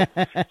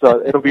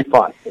 So it'll be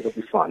fun. It'll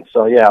be fun.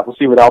 So yeah, we'll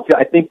see what else.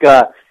 I think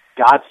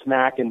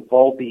Godsmack and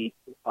Volbeat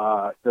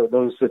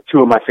Those are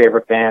two of my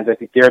favorite bands. I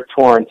think they're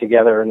touring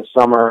together in the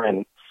summer,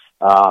 and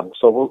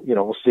so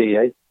we'll see.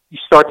 You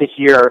start to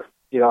hear,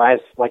 as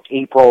like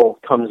April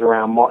comes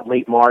around,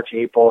 late March,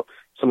 April,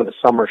 some of the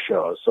summer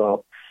shows.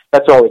 So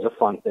that's always a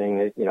fun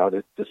thing,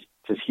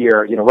 to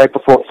hear, right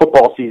before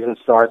football season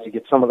starts, you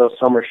get some of those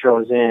summer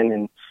shows in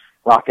and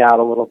rock out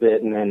a little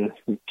bit, and then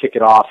you kick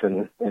it off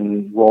and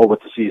roll with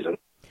the season.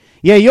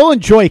 Yeah, you'll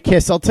enjoy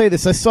Kiss. I'll tell you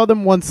this. I saw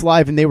them once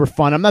live, and they were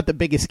fun. I'm not the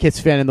biggest Kiss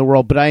fan in the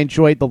world, but I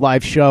enjoyed the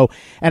live show.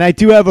 And I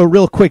do have a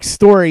real quick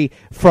story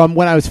from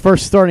when I was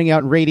first starting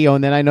out in radio,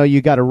 and then I know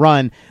you got to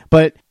run.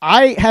 But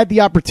I had the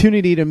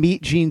opportunity to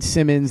meet Gene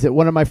Simmons at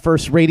one of my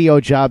first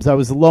radio jobs. I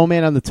was a low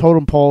man on the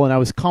totem pole, and I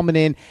was coming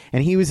in,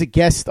 and he was a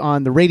guest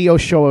on the radio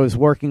show I was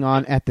working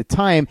on at the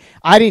time.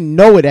 I didn't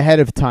know it ahead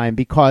of time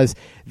because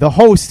the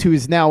host, who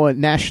is now a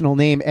national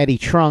name, Eddie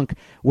Trunk,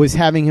 was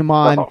having him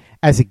on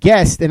as a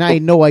guest, and I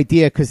had no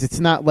idea because it's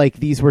not like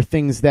these were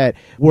things that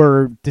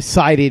were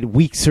decided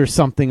weeks or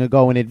something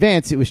ago in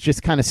advance. It was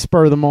just kind of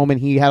spur of the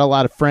moment. He had a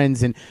lot of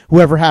friends, and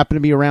whoever happened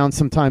to be around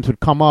sometimes would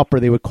come up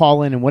or they would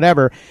call in and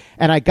whatever.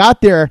 And I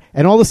got there,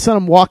 and all of a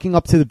sudden I'm walking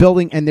up to the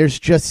building, and there's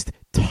just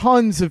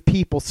tons of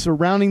people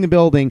surrounding the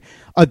building,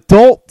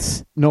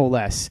 adults no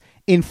less,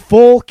 in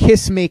full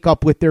Kiss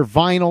makeup with their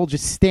vinyl,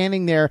 just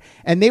standing there.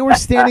 And they were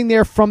standing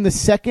there from the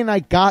second I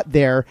got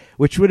there,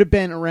 which would have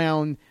been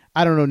around,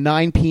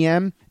 9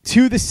 p.m.,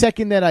 to the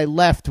second that I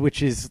left,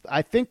 which is,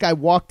 I think I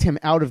walked him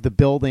out of the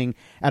building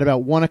at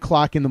about 1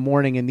 o'clock in the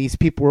morning, and these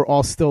people were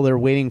all still there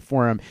waiting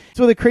for him.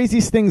 So the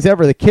craziest things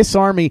ever. The Kiss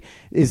Army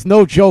is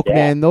no joke,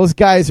 man. Those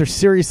guys are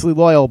seriously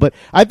loyal, but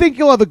I think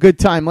you'll have a good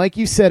time. Like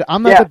you said,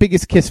 I'm not the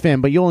biggest Kiss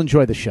fan, but you'll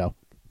enjoy the show.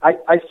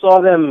 I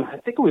saw them, I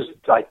think it was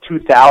like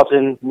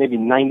 2000, maybe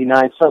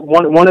 99, so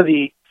one of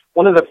the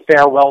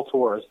farewell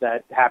tours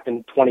that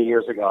happened 20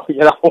 years ago,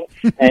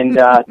 and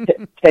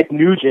Ted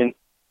Nugent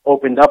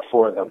opened up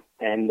for them,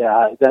 and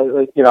that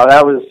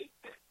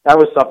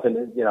was something,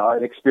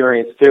 an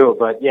experience too.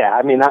 But yeah,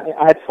 I mean,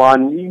 I had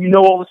fun.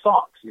 All the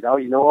songs,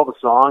 all the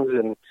songs,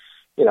 and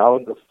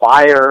the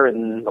fire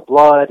and the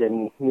blood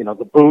and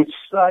the boots,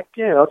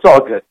 it's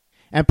all good.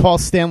 And Paul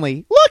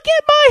Stanley, look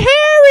at my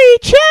hairy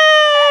chest.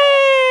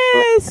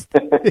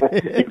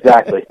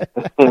 Exactly.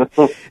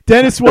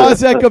 Dennis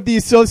Waszek of the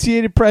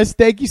Associated Press,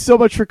 thank you so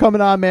much for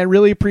coming on, man.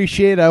 Really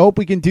appreciate it. I hope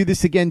we can do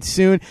this again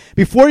soon.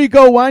 Before you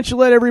go, why don't you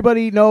let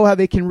everybody know how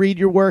they can read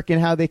your work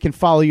and how they can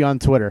follow you on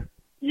Twitter?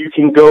 You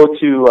can go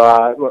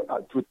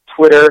to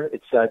Twitter.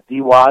 It's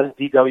DWAZ,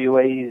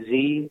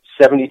 DWAZ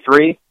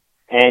 73,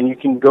 and you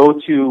can go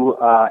to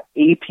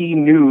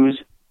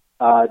APnews.com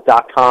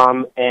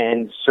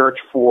and search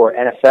for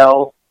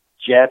NFL,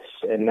 Jets,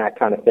 and that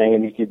kind of thing,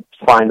 and you can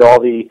find all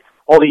the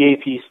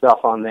AP stuff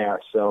on there.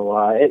 So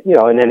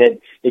and then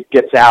it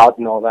gets out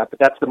and all that. But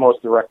that's the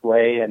most direct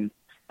way, and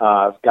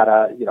I've got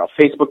a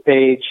Facebook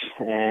page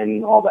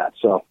and all that.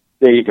 So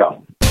there you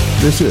go.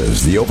 This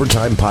is the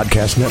Overtime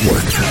Podcast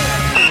Network.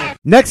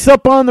 Next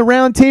up on the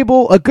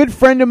roundtable, a good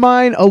friend of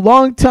mine, a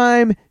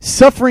longtime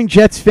suffering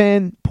Jets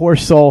fan, poor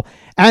soul,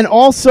 and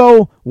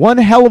also one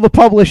hell of a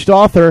published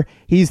author.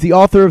 He's the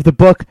author of the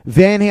book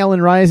Van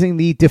Halen Rising,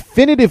 the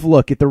definitive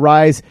look at the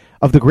rise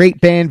of the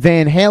great band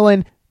Van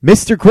Halen,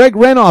 Mr. Greg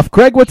Renoff.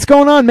 Greg, what's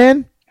going on,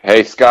 man?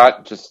 Hey,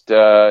 Scott, just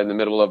in the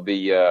middle of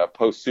the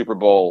post-Super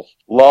Bowl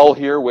lull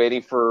here,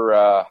 waiting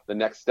for the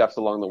next steps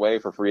along the way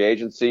for free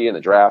agency and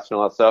the drafts and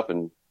all that stuff,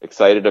 and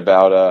excited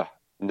about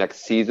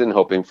next season,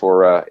 hoping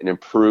for an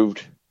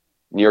improved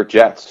New York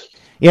Jets.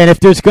 Yeah, and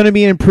if there's going to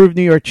be an improved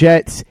New York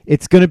Jets,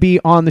 it's going to be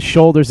on the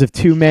shoulders of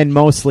two men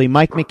mostly,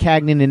 Mike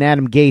Maccagnan and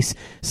Adam Gase.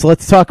 So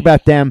let's talk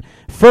about them.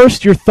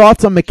 First, your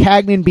thoughts on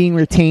Maccagnan being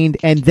retained,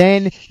 and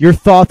then your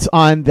thoughts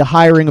on the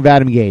hiring of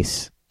Adam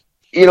Gase.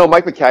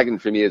 Mike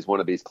Maccagnan for me is one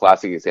of these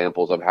classic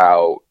examples of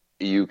how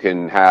you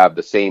can have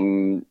the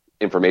same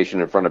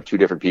information in front of two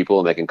different people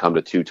and they can come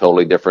to two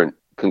totally different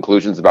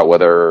conclusions about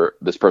whether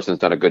this person's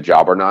done a good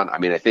job or not. I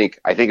mean, I think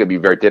it'd be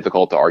very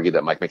difficult to argue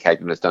that Mike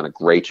Maccagnan has done a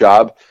great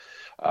job.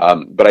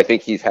 But I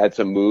think he's had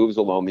some moves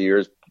along the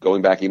years,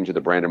 going back even to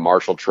the Brandon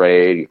Marshall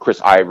trade,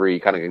 Chris Ivory,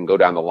 kind of can go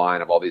down the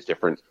line of all these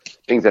different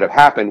things that have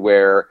happened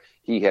where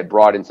he had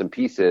brought in some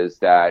pieces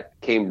that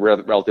came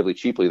relatively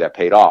cheaply that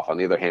paid off. On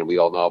the other hand, we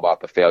all know about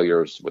the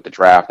failures with the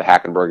draft, the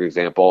Hackenberg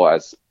example,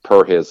 as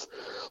per his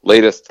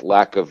latest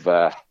lack of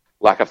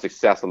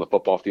success on the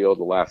football field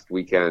the last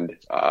weekend.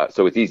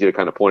 So it's easy to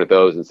kind of point at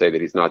those and say that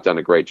he's not done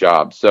a great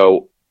job.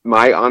 So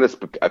my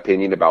honest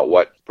opinion about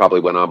what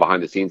probably went on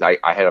behind the scenes, I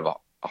had a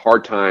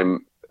hard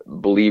time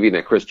believing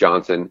that Chris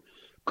Johnson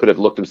could have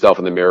looked himself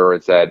in the mirror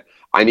and said,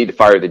 I need to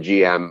fire the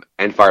GM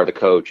and fire the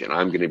coach, and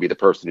I'm going to be the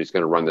person who's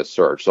going to run this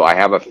search. So I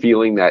have a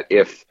feeling that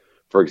if,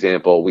 for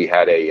example, we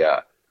had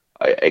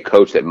a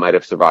coach that might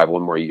have survived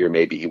one more year,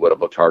 maybe he would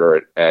have looked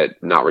harder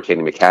at not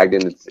retaining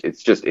Maccagnan.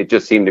 It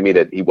just seemed to me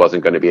that he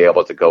wasn't going to be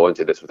able to go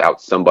into this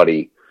without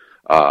somebody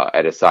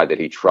at his side that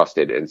he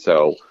trusted. And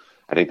so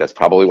I think that's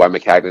probably why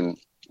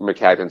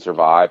Maccagnan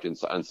survived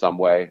in some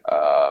way.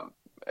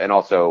 And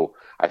also,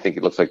 I think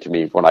it looks like to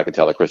me, from what I can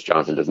tell, that Chris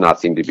Johnson does not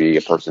seem to be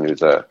a person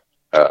who's a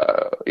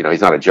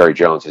he's not a Jerry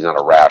Jones. He's not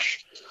a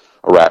rash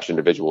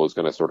individual who's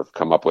going to sort of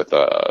come up with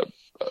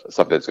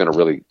something that's going to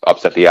really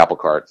upset the apple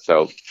cart.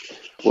 So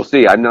we'll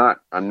see. I'm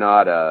not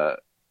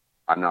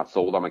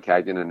sold on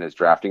Maccagnan and his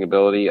drafting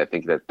ability. I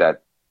think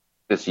that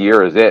this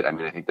year is it. I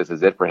mean, I think this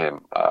is it for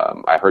him.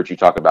 I heard you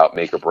talk about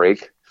make or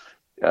break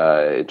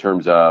in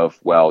terms of,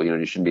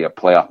 you shouldn't be a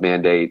playoff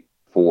mandate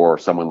for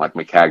someone like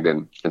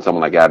Maccagnan and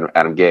someone like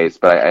Adam Gase.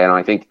 But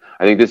I think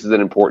this is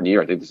an important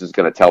year. I think this is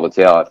going to tell the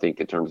tale, I think,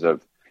 in terms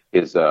of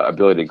his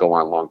ability to go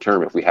on long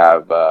term. If we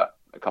have a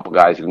couple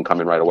guys who can come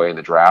in right away in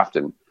the draft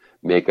and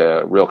make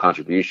a real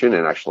contribution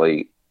and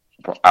actually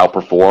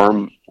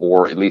outperform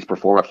or at least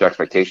perform up to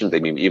expectations, I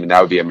mean, even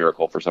that would be a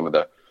miracle for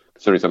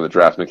considering some of the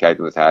drafts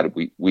Maccagnan has had.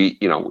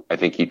 I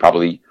think he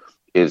probably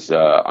is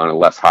on a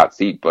less hot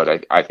seat,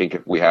 but I think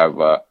if we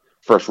have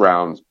first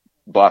round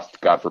bust,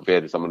 God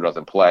forbid, if someone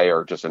doesn't play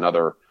or just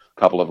another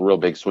couple of real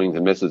big swings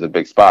and misses at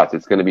big spots,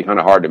 it's going to be kind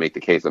of hard to make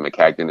the case that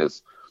Maccagnan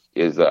is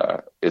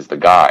the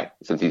guy,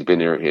 since he's been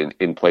there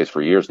in place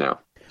for years now.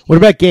 What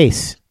about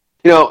Gase?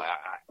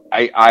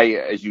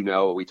 I, as you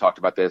know, we talked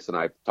about this, and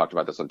I've talked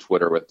about this on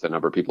Twitter with a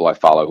number of people I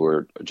follow who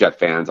are Jet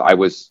fans. I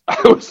was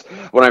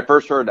when I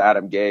first heard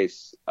Adam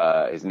Gase,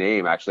 his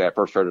name, actually, I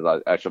first heard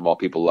it of all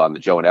people on the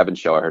Joe and Evan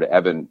show. I heard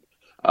Evan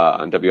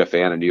on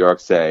WFAN in New York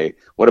say,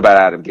 "What about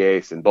Adam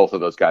Gase?" And both of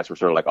those guys were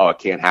sort of like, "Oh, it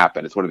can't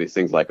happen." It's one of these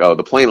things like, "Oh,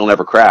 the plane will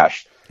never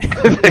crash."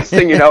 Next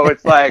thing you know,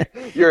 it's like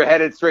you're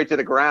headed straight to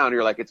the ground.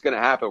 You're like, "It's going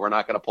to happen. We're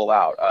not going to pull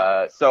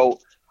out." So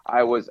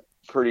I was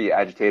pretty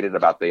agitated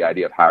about the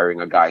idea of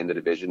hiring a guy in the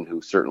division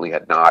who certainly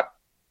had not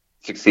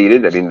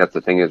succeeded. I mean, that's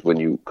the thing, is when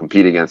you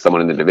compete against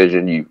someone in the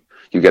division, you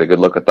get a good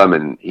look at them,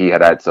 and he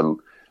had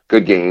some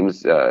good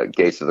games.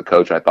 Gase as a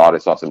coach, I thought I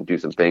saw him do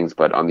some things,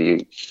 but on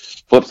the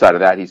flip side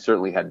of that, he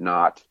certainly had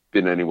not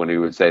been anyone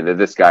who would say that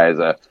this guy is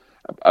a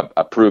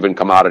proven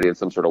commodity in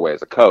some sort of way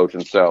as a coach.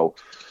 And so,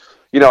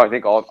 I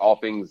think all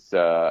things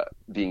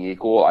being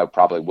equal, I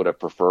probably would have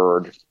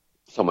preferred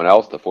someone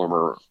else. The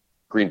former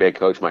Green Bay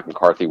coach, Mike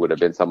McCarthy, would have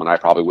been someone I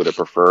probably would have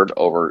preferred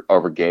over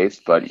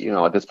Gase. But,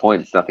 at this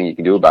point, it's nothing you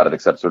can do about it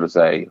except sort of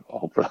say,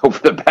 hope for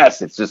the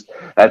best. It's just,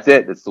 that's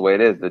it. It's the way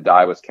it is. The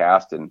die was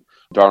cast. And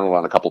Darnold,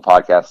 on a couple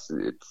podcasts,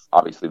 it's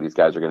obviously these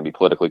guys are going to be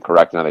politically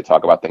correct in how they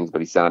talk about things, but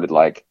he sounded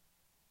like,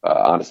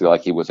 honestly,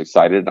 like he was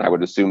excited. And I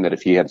would assume that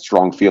if he had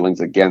strong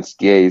feelings against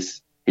Gase,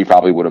 he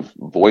probably would have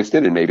voiced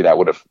it, and maybe that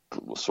would have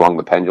swung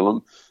the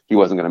pendulum. He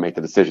wasn't going to make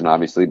the decision,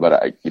 obviously,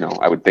 but I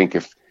would think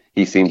if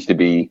he seems to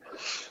be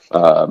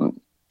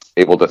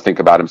able to think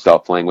about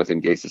himself playing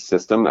within Gase's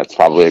system, that's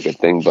probably a good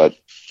thing. But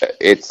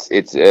it's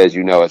as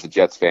you know, as a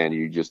Jets fan,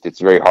 it's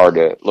very hard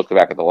to look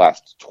back at the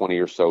last 20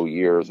 or so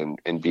years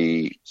and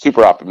be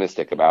super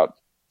optimistic about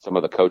some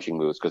of the coaching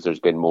moves, because there's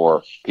been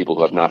more people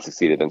who have not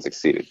succeeded than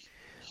succeeded.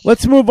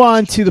 Let's move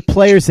on to the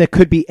players that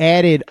could be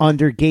added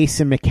under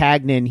Gase and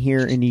Maccagnan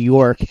here in New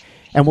York.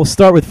 And we'll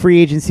start with free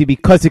agency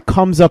because it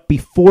comes up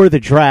before the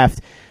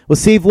draft. We'll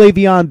save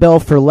Le'Veon Bell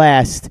for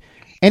last.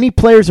 Any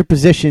players or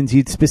positions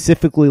you'd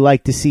specifically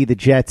like to see the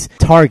Jets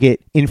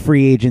target in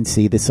free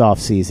agency this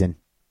offseason?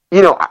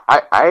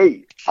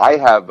 I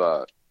have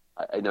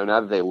I know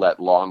now that they let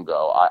Long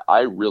go,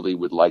 I really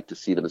would like to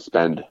see them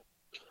spend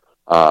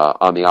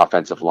on the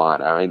offensive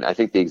line. I mean, I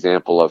think the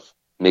example of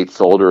Nate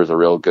Solder is a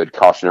real good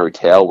cautionary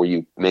tale, where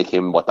you make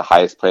him the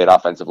highest paid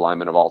offensive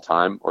lineman of all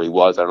time, or he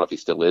was. I don't know if he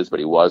still is, but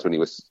he was when he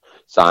was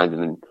signed.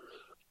 And then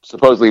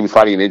supposedly he was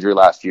fighting an injury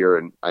last year,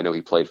 and I know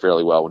he played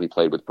fairly well when he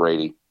played with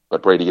Brady.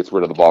 But Brady gets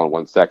rid of the ball in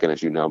 1 second,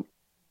 as you know.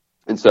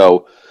 And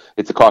so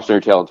it's a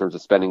cautionary tale in terms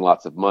of spending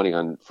lots of money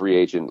on free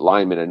agent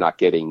linemen and not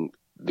getting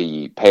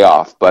the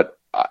payoff. But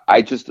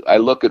I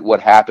look at what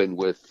happened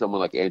with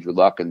someone like Andrew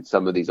Luck and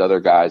some of these other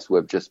guys who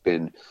have just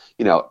been,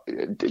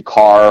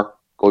 Carr,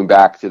 going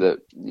back to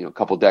the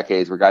couple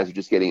decades, where guys are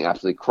just getting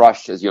absolutely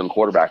crushed as young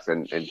quarterbacks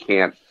and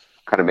can't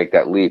kind of make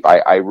that leap.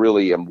 I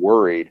really am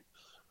worried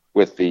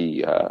with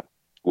the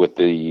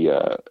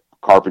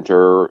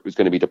Carpenter, who's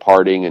going to be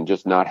departing, and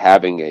just not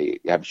having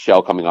have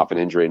Shell coming off an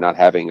injury, not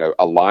having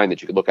a line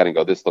that you could look at and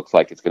go, this looks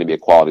like it's going to be a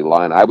quality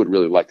line. I would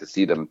really like to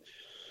see them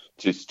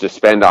to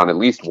spend on at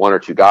least one or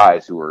two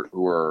guys who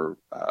are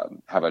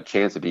have a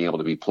chance of being able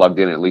to be plugged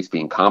in and at least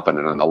being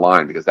competent on the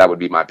line, because that would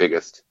be my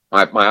biggest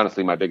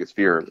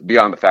fear,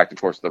 beyond the fact,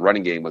 of course, the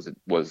running game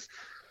was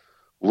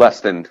less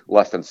than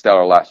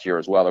stellar last year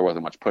as well. There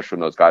wasn't much push from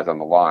those guys on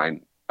the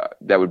line.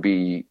 That would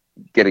be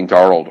getting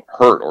Darnold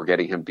hurt or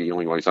getting him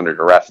feeling when he's under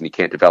duress and he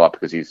can't develop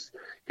because he's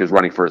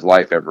running for his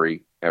life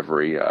every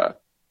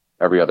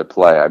other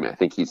play. I mean, I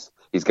think he's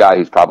a guy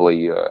who's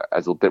probably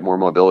has a bit more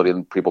mobility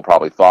than people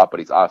probably thought, but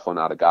he's also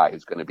not a guy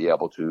who's going to be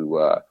able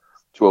to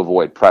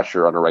avoid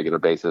pressure on a regular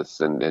basis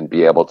and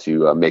be able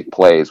to make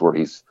plays where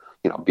he's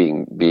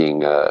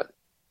being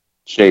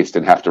chased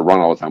and have to run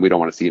all the time. We don't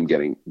want to see him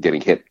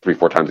getting hit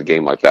 3-4 times a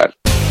game like that.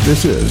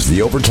 This is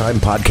the Overtime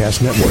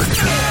Podcast Network.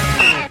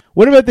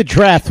 What about the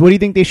draft? What do you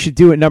think they should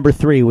do at number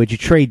 3? Would you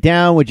trade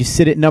down? Would you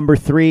sit at number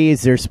 3?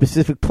 Is there a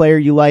specific player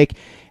you like?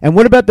 And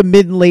what about the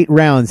mid and late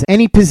rounds?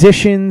 Any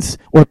positions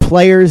or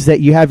players that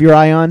you have your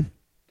eye on?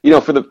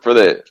 For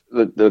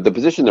the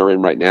position they're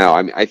in right now,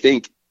 I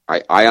mean,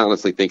 I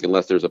honestly think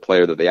unless there's a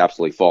player that they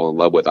absolutely fall in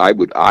love with, I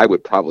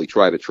would probably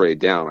try to trade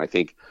down. I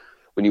think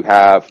when you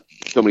have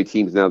so many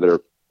teams now that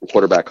are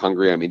quarterback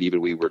hungry, I mean,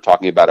 even we were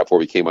talking about it before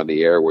we came on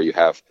the air, where you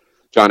have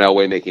John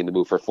Elway making the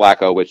move for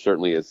Flacco, which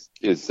certainly is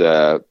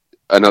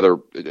another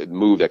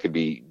move that could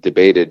be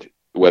debated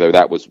whether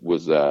that was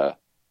the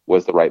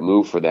right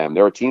move for them.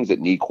 There are teams that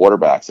need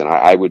quarterbacks, and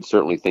I would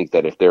certainly think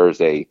that if there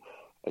is a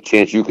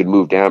chance you could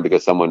move down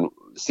because someone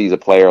sees a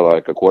player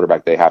like a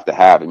quarterback they have to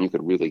have, and you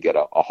could really get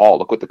a haul.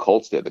 Look what the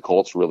Colts did. The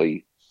Colts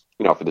really,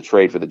 for the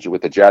trade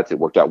with the Jets, it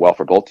worked out well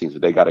for both teams.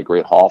 But they got a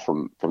great haul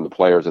from the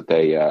players that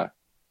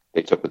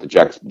they took with the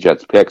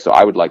Jets pick. So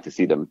I would like to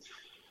see them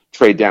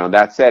trade down.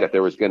 That said, if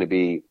there was going to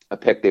be a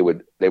pick they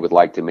would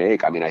like to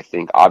make, I mean, I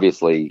think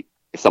obviously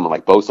if someone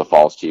like Bosa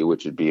falls to you,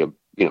 which would be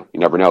you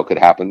never know, it could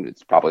happen.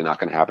 It's probably not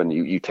going to happen.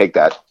 You take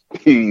that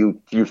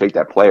you take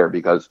that player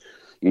because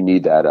you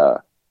need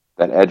that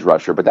edge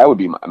rusher. But that would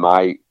be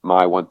my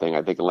one thing.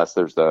 I think unless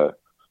there's the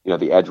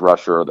edge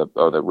rusher or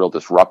the real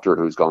disruptor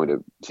who's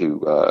going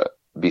to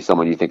be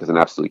someone you think is an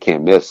absolutely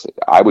can't miss,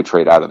 I would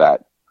trade out of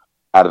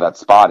that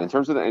spot. In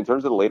terms of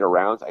the later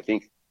rounds, I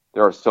think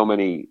there are so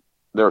many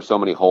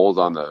holes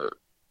on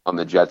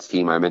the Jets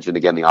team. I mentioned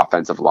again the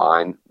offensive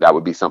line. That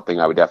would be something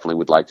I would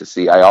definitely like to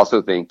see. I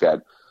also think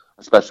that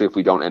especially if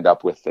we don't end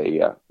up with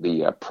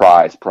the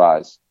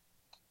prize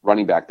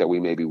running back that we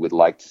maybe would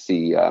like to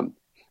see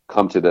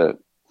come to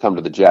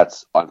the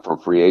Jets from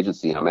free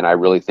agency. I mean, I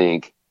really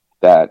think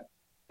that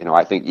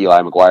I think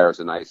Eli McGuire is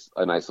a nice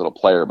little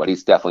player, but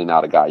he's definitely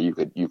not a guy you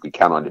could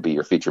count on to be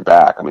your feature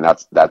back. I mean,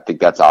 I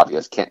think that's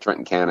obvious.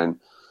 Trenton Cannon,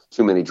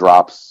 too many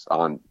drops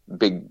on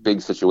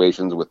big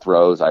situations with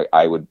throws.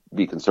 I would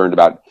be concerned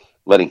about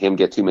letting him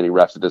get too many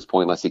reps at this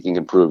point unless he can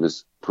improve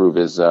his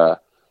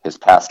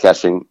pass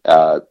catching.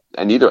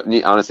 And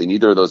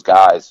neither of those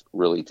guys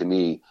really, to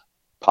me,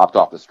 popped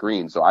off the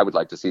screen. So I would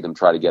like to see them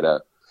try to get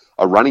a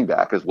running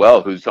back as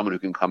well, who's someone who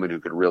can come in who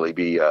could really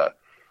be a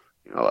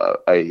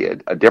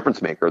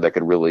difference maker, that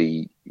could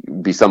really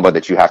be somebody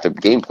that you have to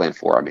game plan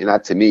for. I mean,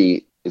 that to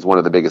me is one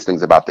of the biggest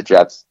things about the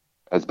Jets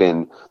has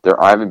been there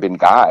haven't been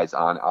guys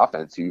on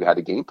offense who you had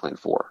a game plan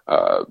for.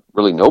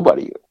 Really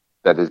nobody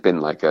that has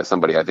been like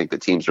somebody I think the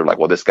teams are like,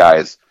 well, this guy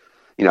is,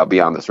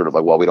 beyond the sort of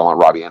like, well, we don't want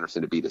Robbie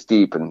Anderson to beat us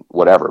deep and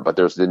whatever, but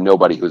there's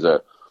nobody who's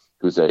a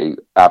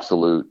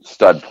absolute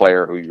stud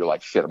player who you're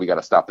like, shit, we got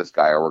to stop this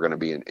guy or we're going to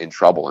be in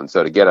trouble. And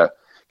so to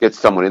get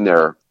someone in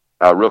there,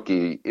 a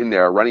rookie in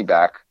there, running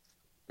back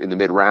in the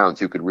mid rounds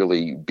who could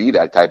really be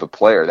that type of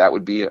player, that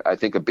would be, I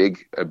think, a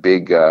big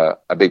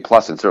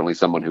plus, and certainly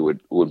someone who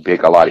would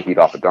take a lot of heat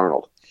off of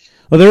Darnold.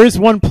 Well, there is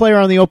one player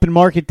on the open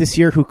market this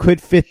year who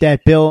could fit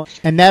that bill,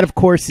 and that, of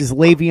course, is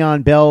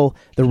Le'Veon Bell,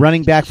 the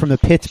running back from the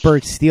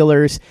Pittsburgh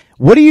Steelers.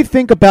 What do you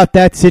think about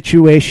that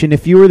situation?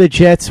 If you were the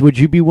Jets, would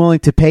you be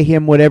willing to pay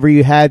him whatever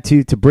you had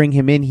to bring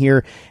him in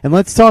here? And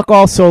let's talk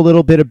also a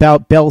little bit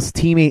about Bell's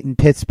teammate in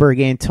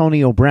Pittsburgh,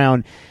 Antonio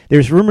Brown.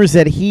 There's rumors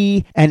that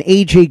he and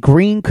A.J.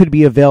 Green could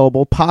be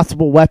available,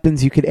 possible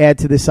weapons you could add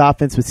to this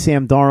offense with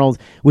Sam Darnold.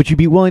 Would you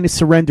be willing to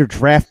surrender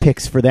draft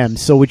picks for them?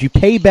 So would you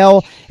pay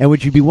Bell, and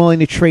would you be willing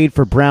to trade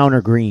for Brown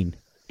or Green?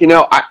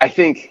 I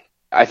think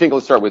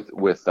let's start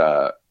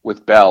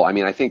with Bell. I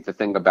mean, I think the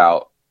thing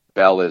about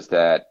Bell is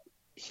that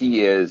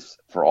he is,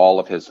 for all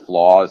of his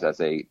flaws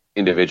as a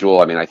individual,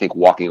 I mean, I think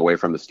walking away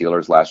from the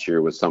Steelers last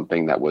year was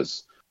something that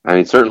was, I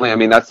mean, certainly, I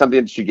mean, that's something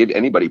that should give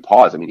anybody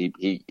pause. I mean,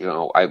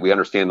 we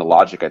understand the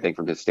logic, I think,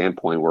 from his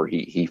standpoint where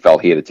he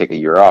felt he had to take a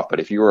year off. But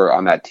if you were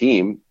on that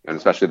team, and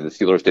especially if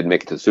the Steelers didn't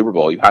make it to the Super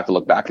Bowl, you have to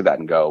look back at that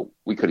and go,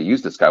 we could have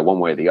used this guy one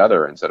way or the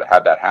other. And so to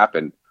have that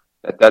happen,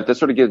 that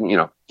sort of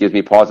gives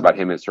me pause about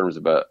him in terms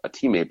of a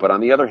teammate. But on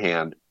the other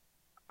hand,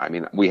 I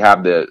mean, we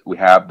have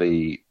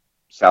the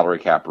salary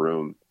cap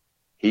room.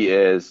 He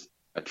is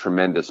a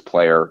tremendous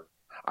player.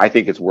 I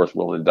think it's worth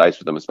rolling the dice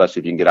with him,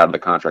 especially if you can get out of the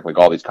contract, like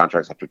all these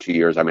contracts after 2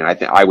 years. I mean, I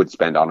think I would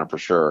spend on him for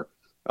sure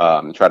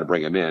and try to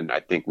bring him in. I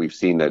think we've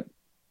seen that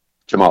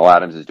Jamal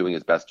Adams is doing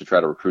his best to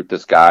try to recruit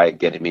this guy,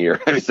 get him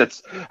here.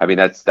 That's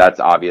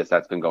obvious.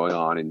 That's been going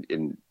on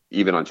in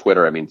even on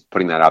Twitter. I mean,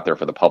 putting that out there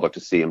for the public to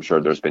see. I'm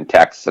sure there's been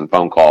texts and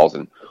phone calls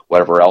and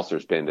whatever else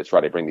there's been to try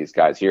to bring these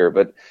guys here.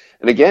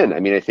 And again, I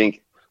mean, I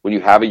think when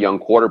you have a young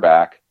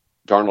quarterback,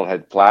 Darnold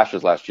had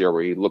flashes last year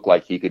where he looked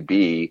like he could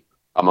be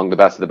among the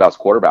best of the best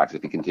quarterbacks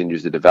if he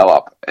continues to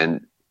develop.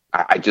 And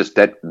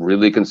that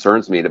really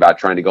concerns me about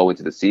trying to go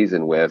into the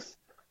season with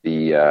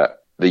the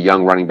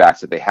young running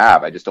backs that they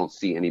have. I just don't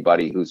see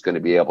anybody who's going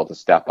to be able to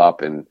step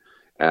up and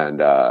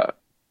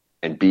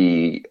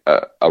be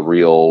a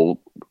real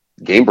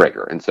game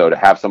breaker. And so to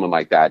have someone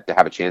like that, to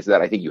have a chance of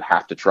that, I think you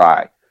have to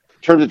try.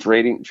 In terms of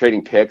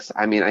trading picks,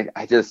 I mean,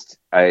 I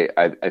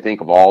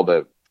think of all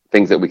the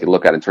things that we can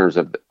look at in terms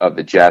of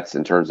the Jets,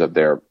 in terms of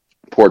their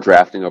poor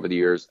drafting over the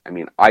years. I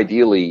mean,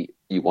 ideally,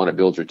 you want to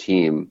build your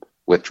team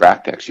with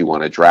draft picks. You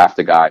want to draft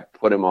a guy,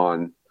 put him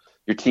on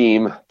your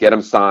team, get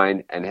him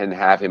signed, and then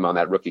have him on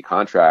that rookie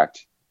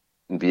contract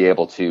and be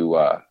able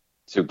to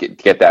to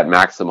get that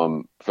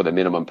maximum for the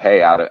minimum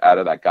pay out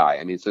of that guy.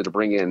 I mean, so to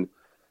bring in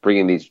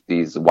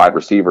these wide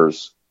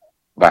receivers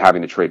by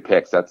having to trade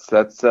picks, that's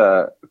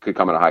could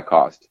come at a high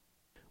cost.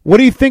 What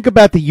do you think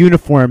about the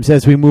uniforms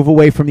as we move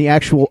away from the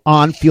actual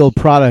on-field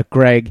product,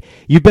 Greg?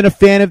 You've been a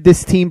fan of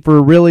this team for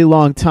a really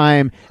long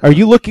time. Are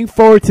you looking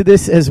forward to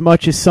this as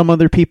much as some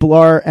other people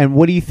are? And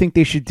what do you think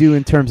they should do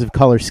in terms of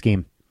color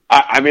scheme?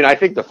 I mean, I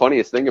think the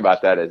funniest thing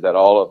about that is that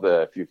all of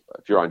the,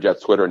 if you're on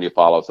Jets Twitter and you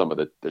follow some of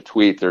the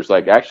tweets, there's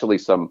like actually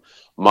some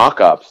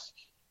mock-ups.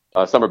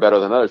 Some are better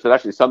than others, but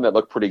actually some that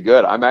look pretty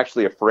good. I'm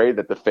actually afraid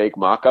that the fake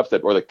mock-ups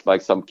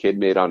like some kid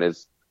made on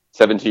his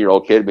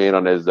 17-year-old kid made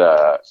on his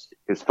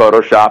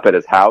Photoshop at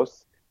his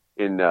house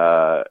in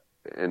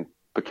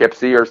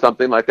Poughkeepsie or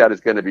something like that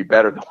is going to be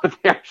better than what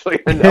they actually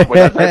end up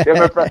with.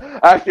 I'm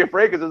actually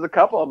afraid because there's a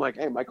couple. I'm like,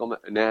 hey, Michael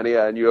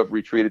Nania, and you have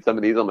retweeted some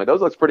of these. I'm like, those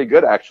looks pretty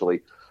good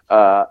actually.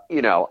 I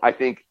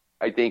think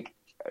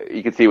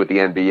you can see with the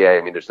NBA.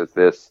 I mean, there's just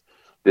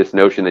this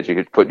notion that you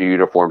could put new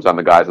uniforms on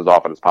the guys as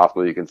often as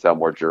possible. You can sell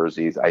more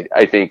jerseys.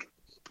 I think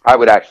I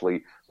would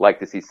actually like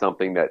to see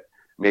something that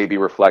maybe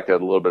reflected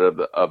a little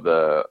bit of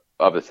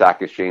the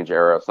Sack Exchange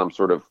era, some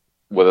sort of,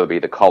 whether it be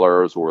the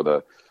colors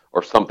or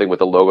something with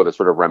the logo that's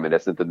sort of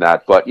reminiscent of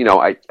that. But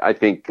I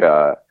think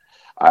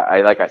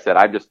like I said,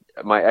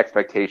 my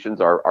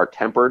expectations are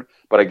tempered.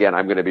 But again,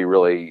 I'm going to be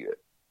really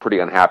pretty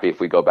unhappy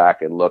if we go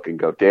back and look and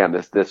go, damn,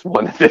 this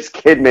one that this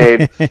kid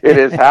made in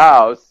his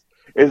house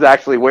is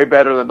actually way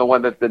better than the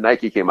one that the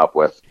Nike came up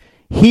with.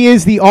 He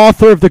is the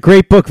author of the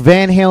great book,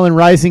 Van Halen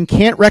Rising.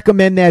 Can't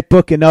recommend that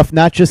book enough,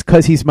 not just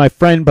because he's my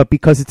friend, but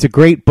because it's a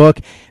great book.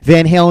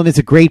 Van Halen is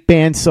a great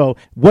band, so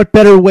what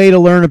better way to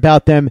learn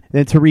about them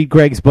than to read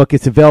Greg's book?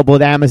 It's available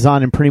at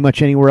Amazon and pretty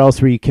much anywhere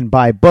else where you can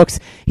buy books.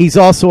 He's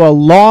also a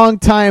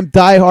longtime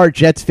diehard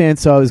Jets fan,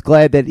 so I was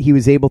glad that he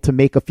was able to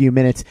make a few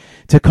minutes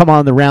to come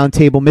on the round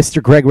table.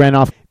 Mr. Greg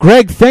Renoff.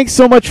 Greg, thanks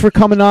so much for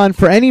coming on.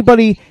 For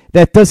anybody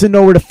that doesn't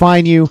know where to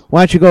find you,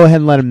 why don't you go ahead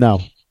and let them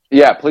know?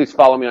 Yeah, please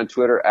follow me on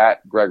Twitter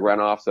at Greg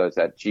Renoff. So it's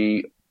at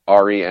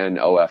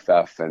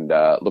GRENOFF, and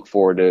look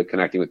forward to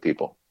connecting with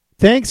people.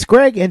 Thanks,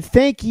 Greg, and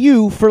thank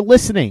you for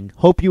listening.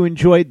 Hope you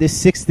enjoyed this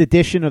 6th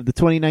edition of the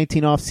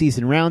 2019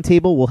 Offseason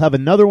Roundtable. We'll have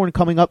another one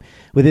coming up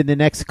within the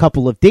next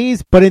couple of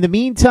days. But in the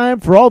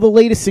meantime, for all the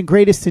latest and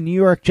greatest in New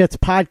York Jets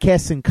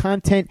podcasts and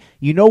content,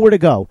 you know where to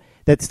go.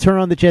 That's Turn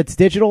On the Jets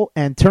Digital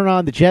and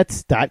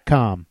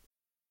TurnOnTheJets.com.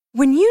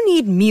 When you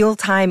need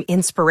mealtime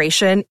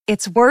inspiration,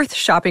 it's worth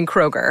shopping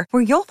Kroger,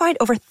 where you'll find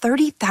over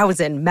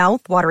 30,000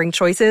 mouth-watering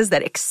choices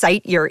that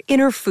excite your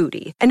inner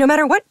foodie. And no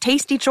matter what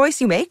tasty choice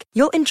you make,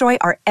 you'll enjoy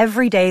our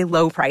everyday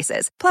low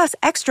prices, plus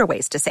extra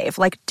ways to save,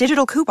 like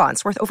digital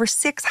coupons worth over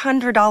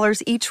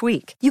 $600 each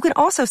week. You can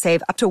also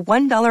save up to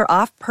 $1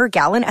 off per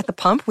gallon at the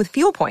pump with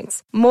fuel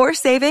points. More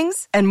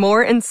savings and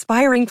more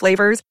inspiring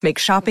flavors make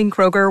shopping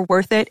Kroger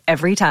worth it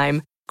every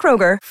time.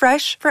 Kroger,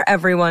 fresh for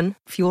everyone.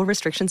 Fuel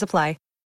restrictions apply.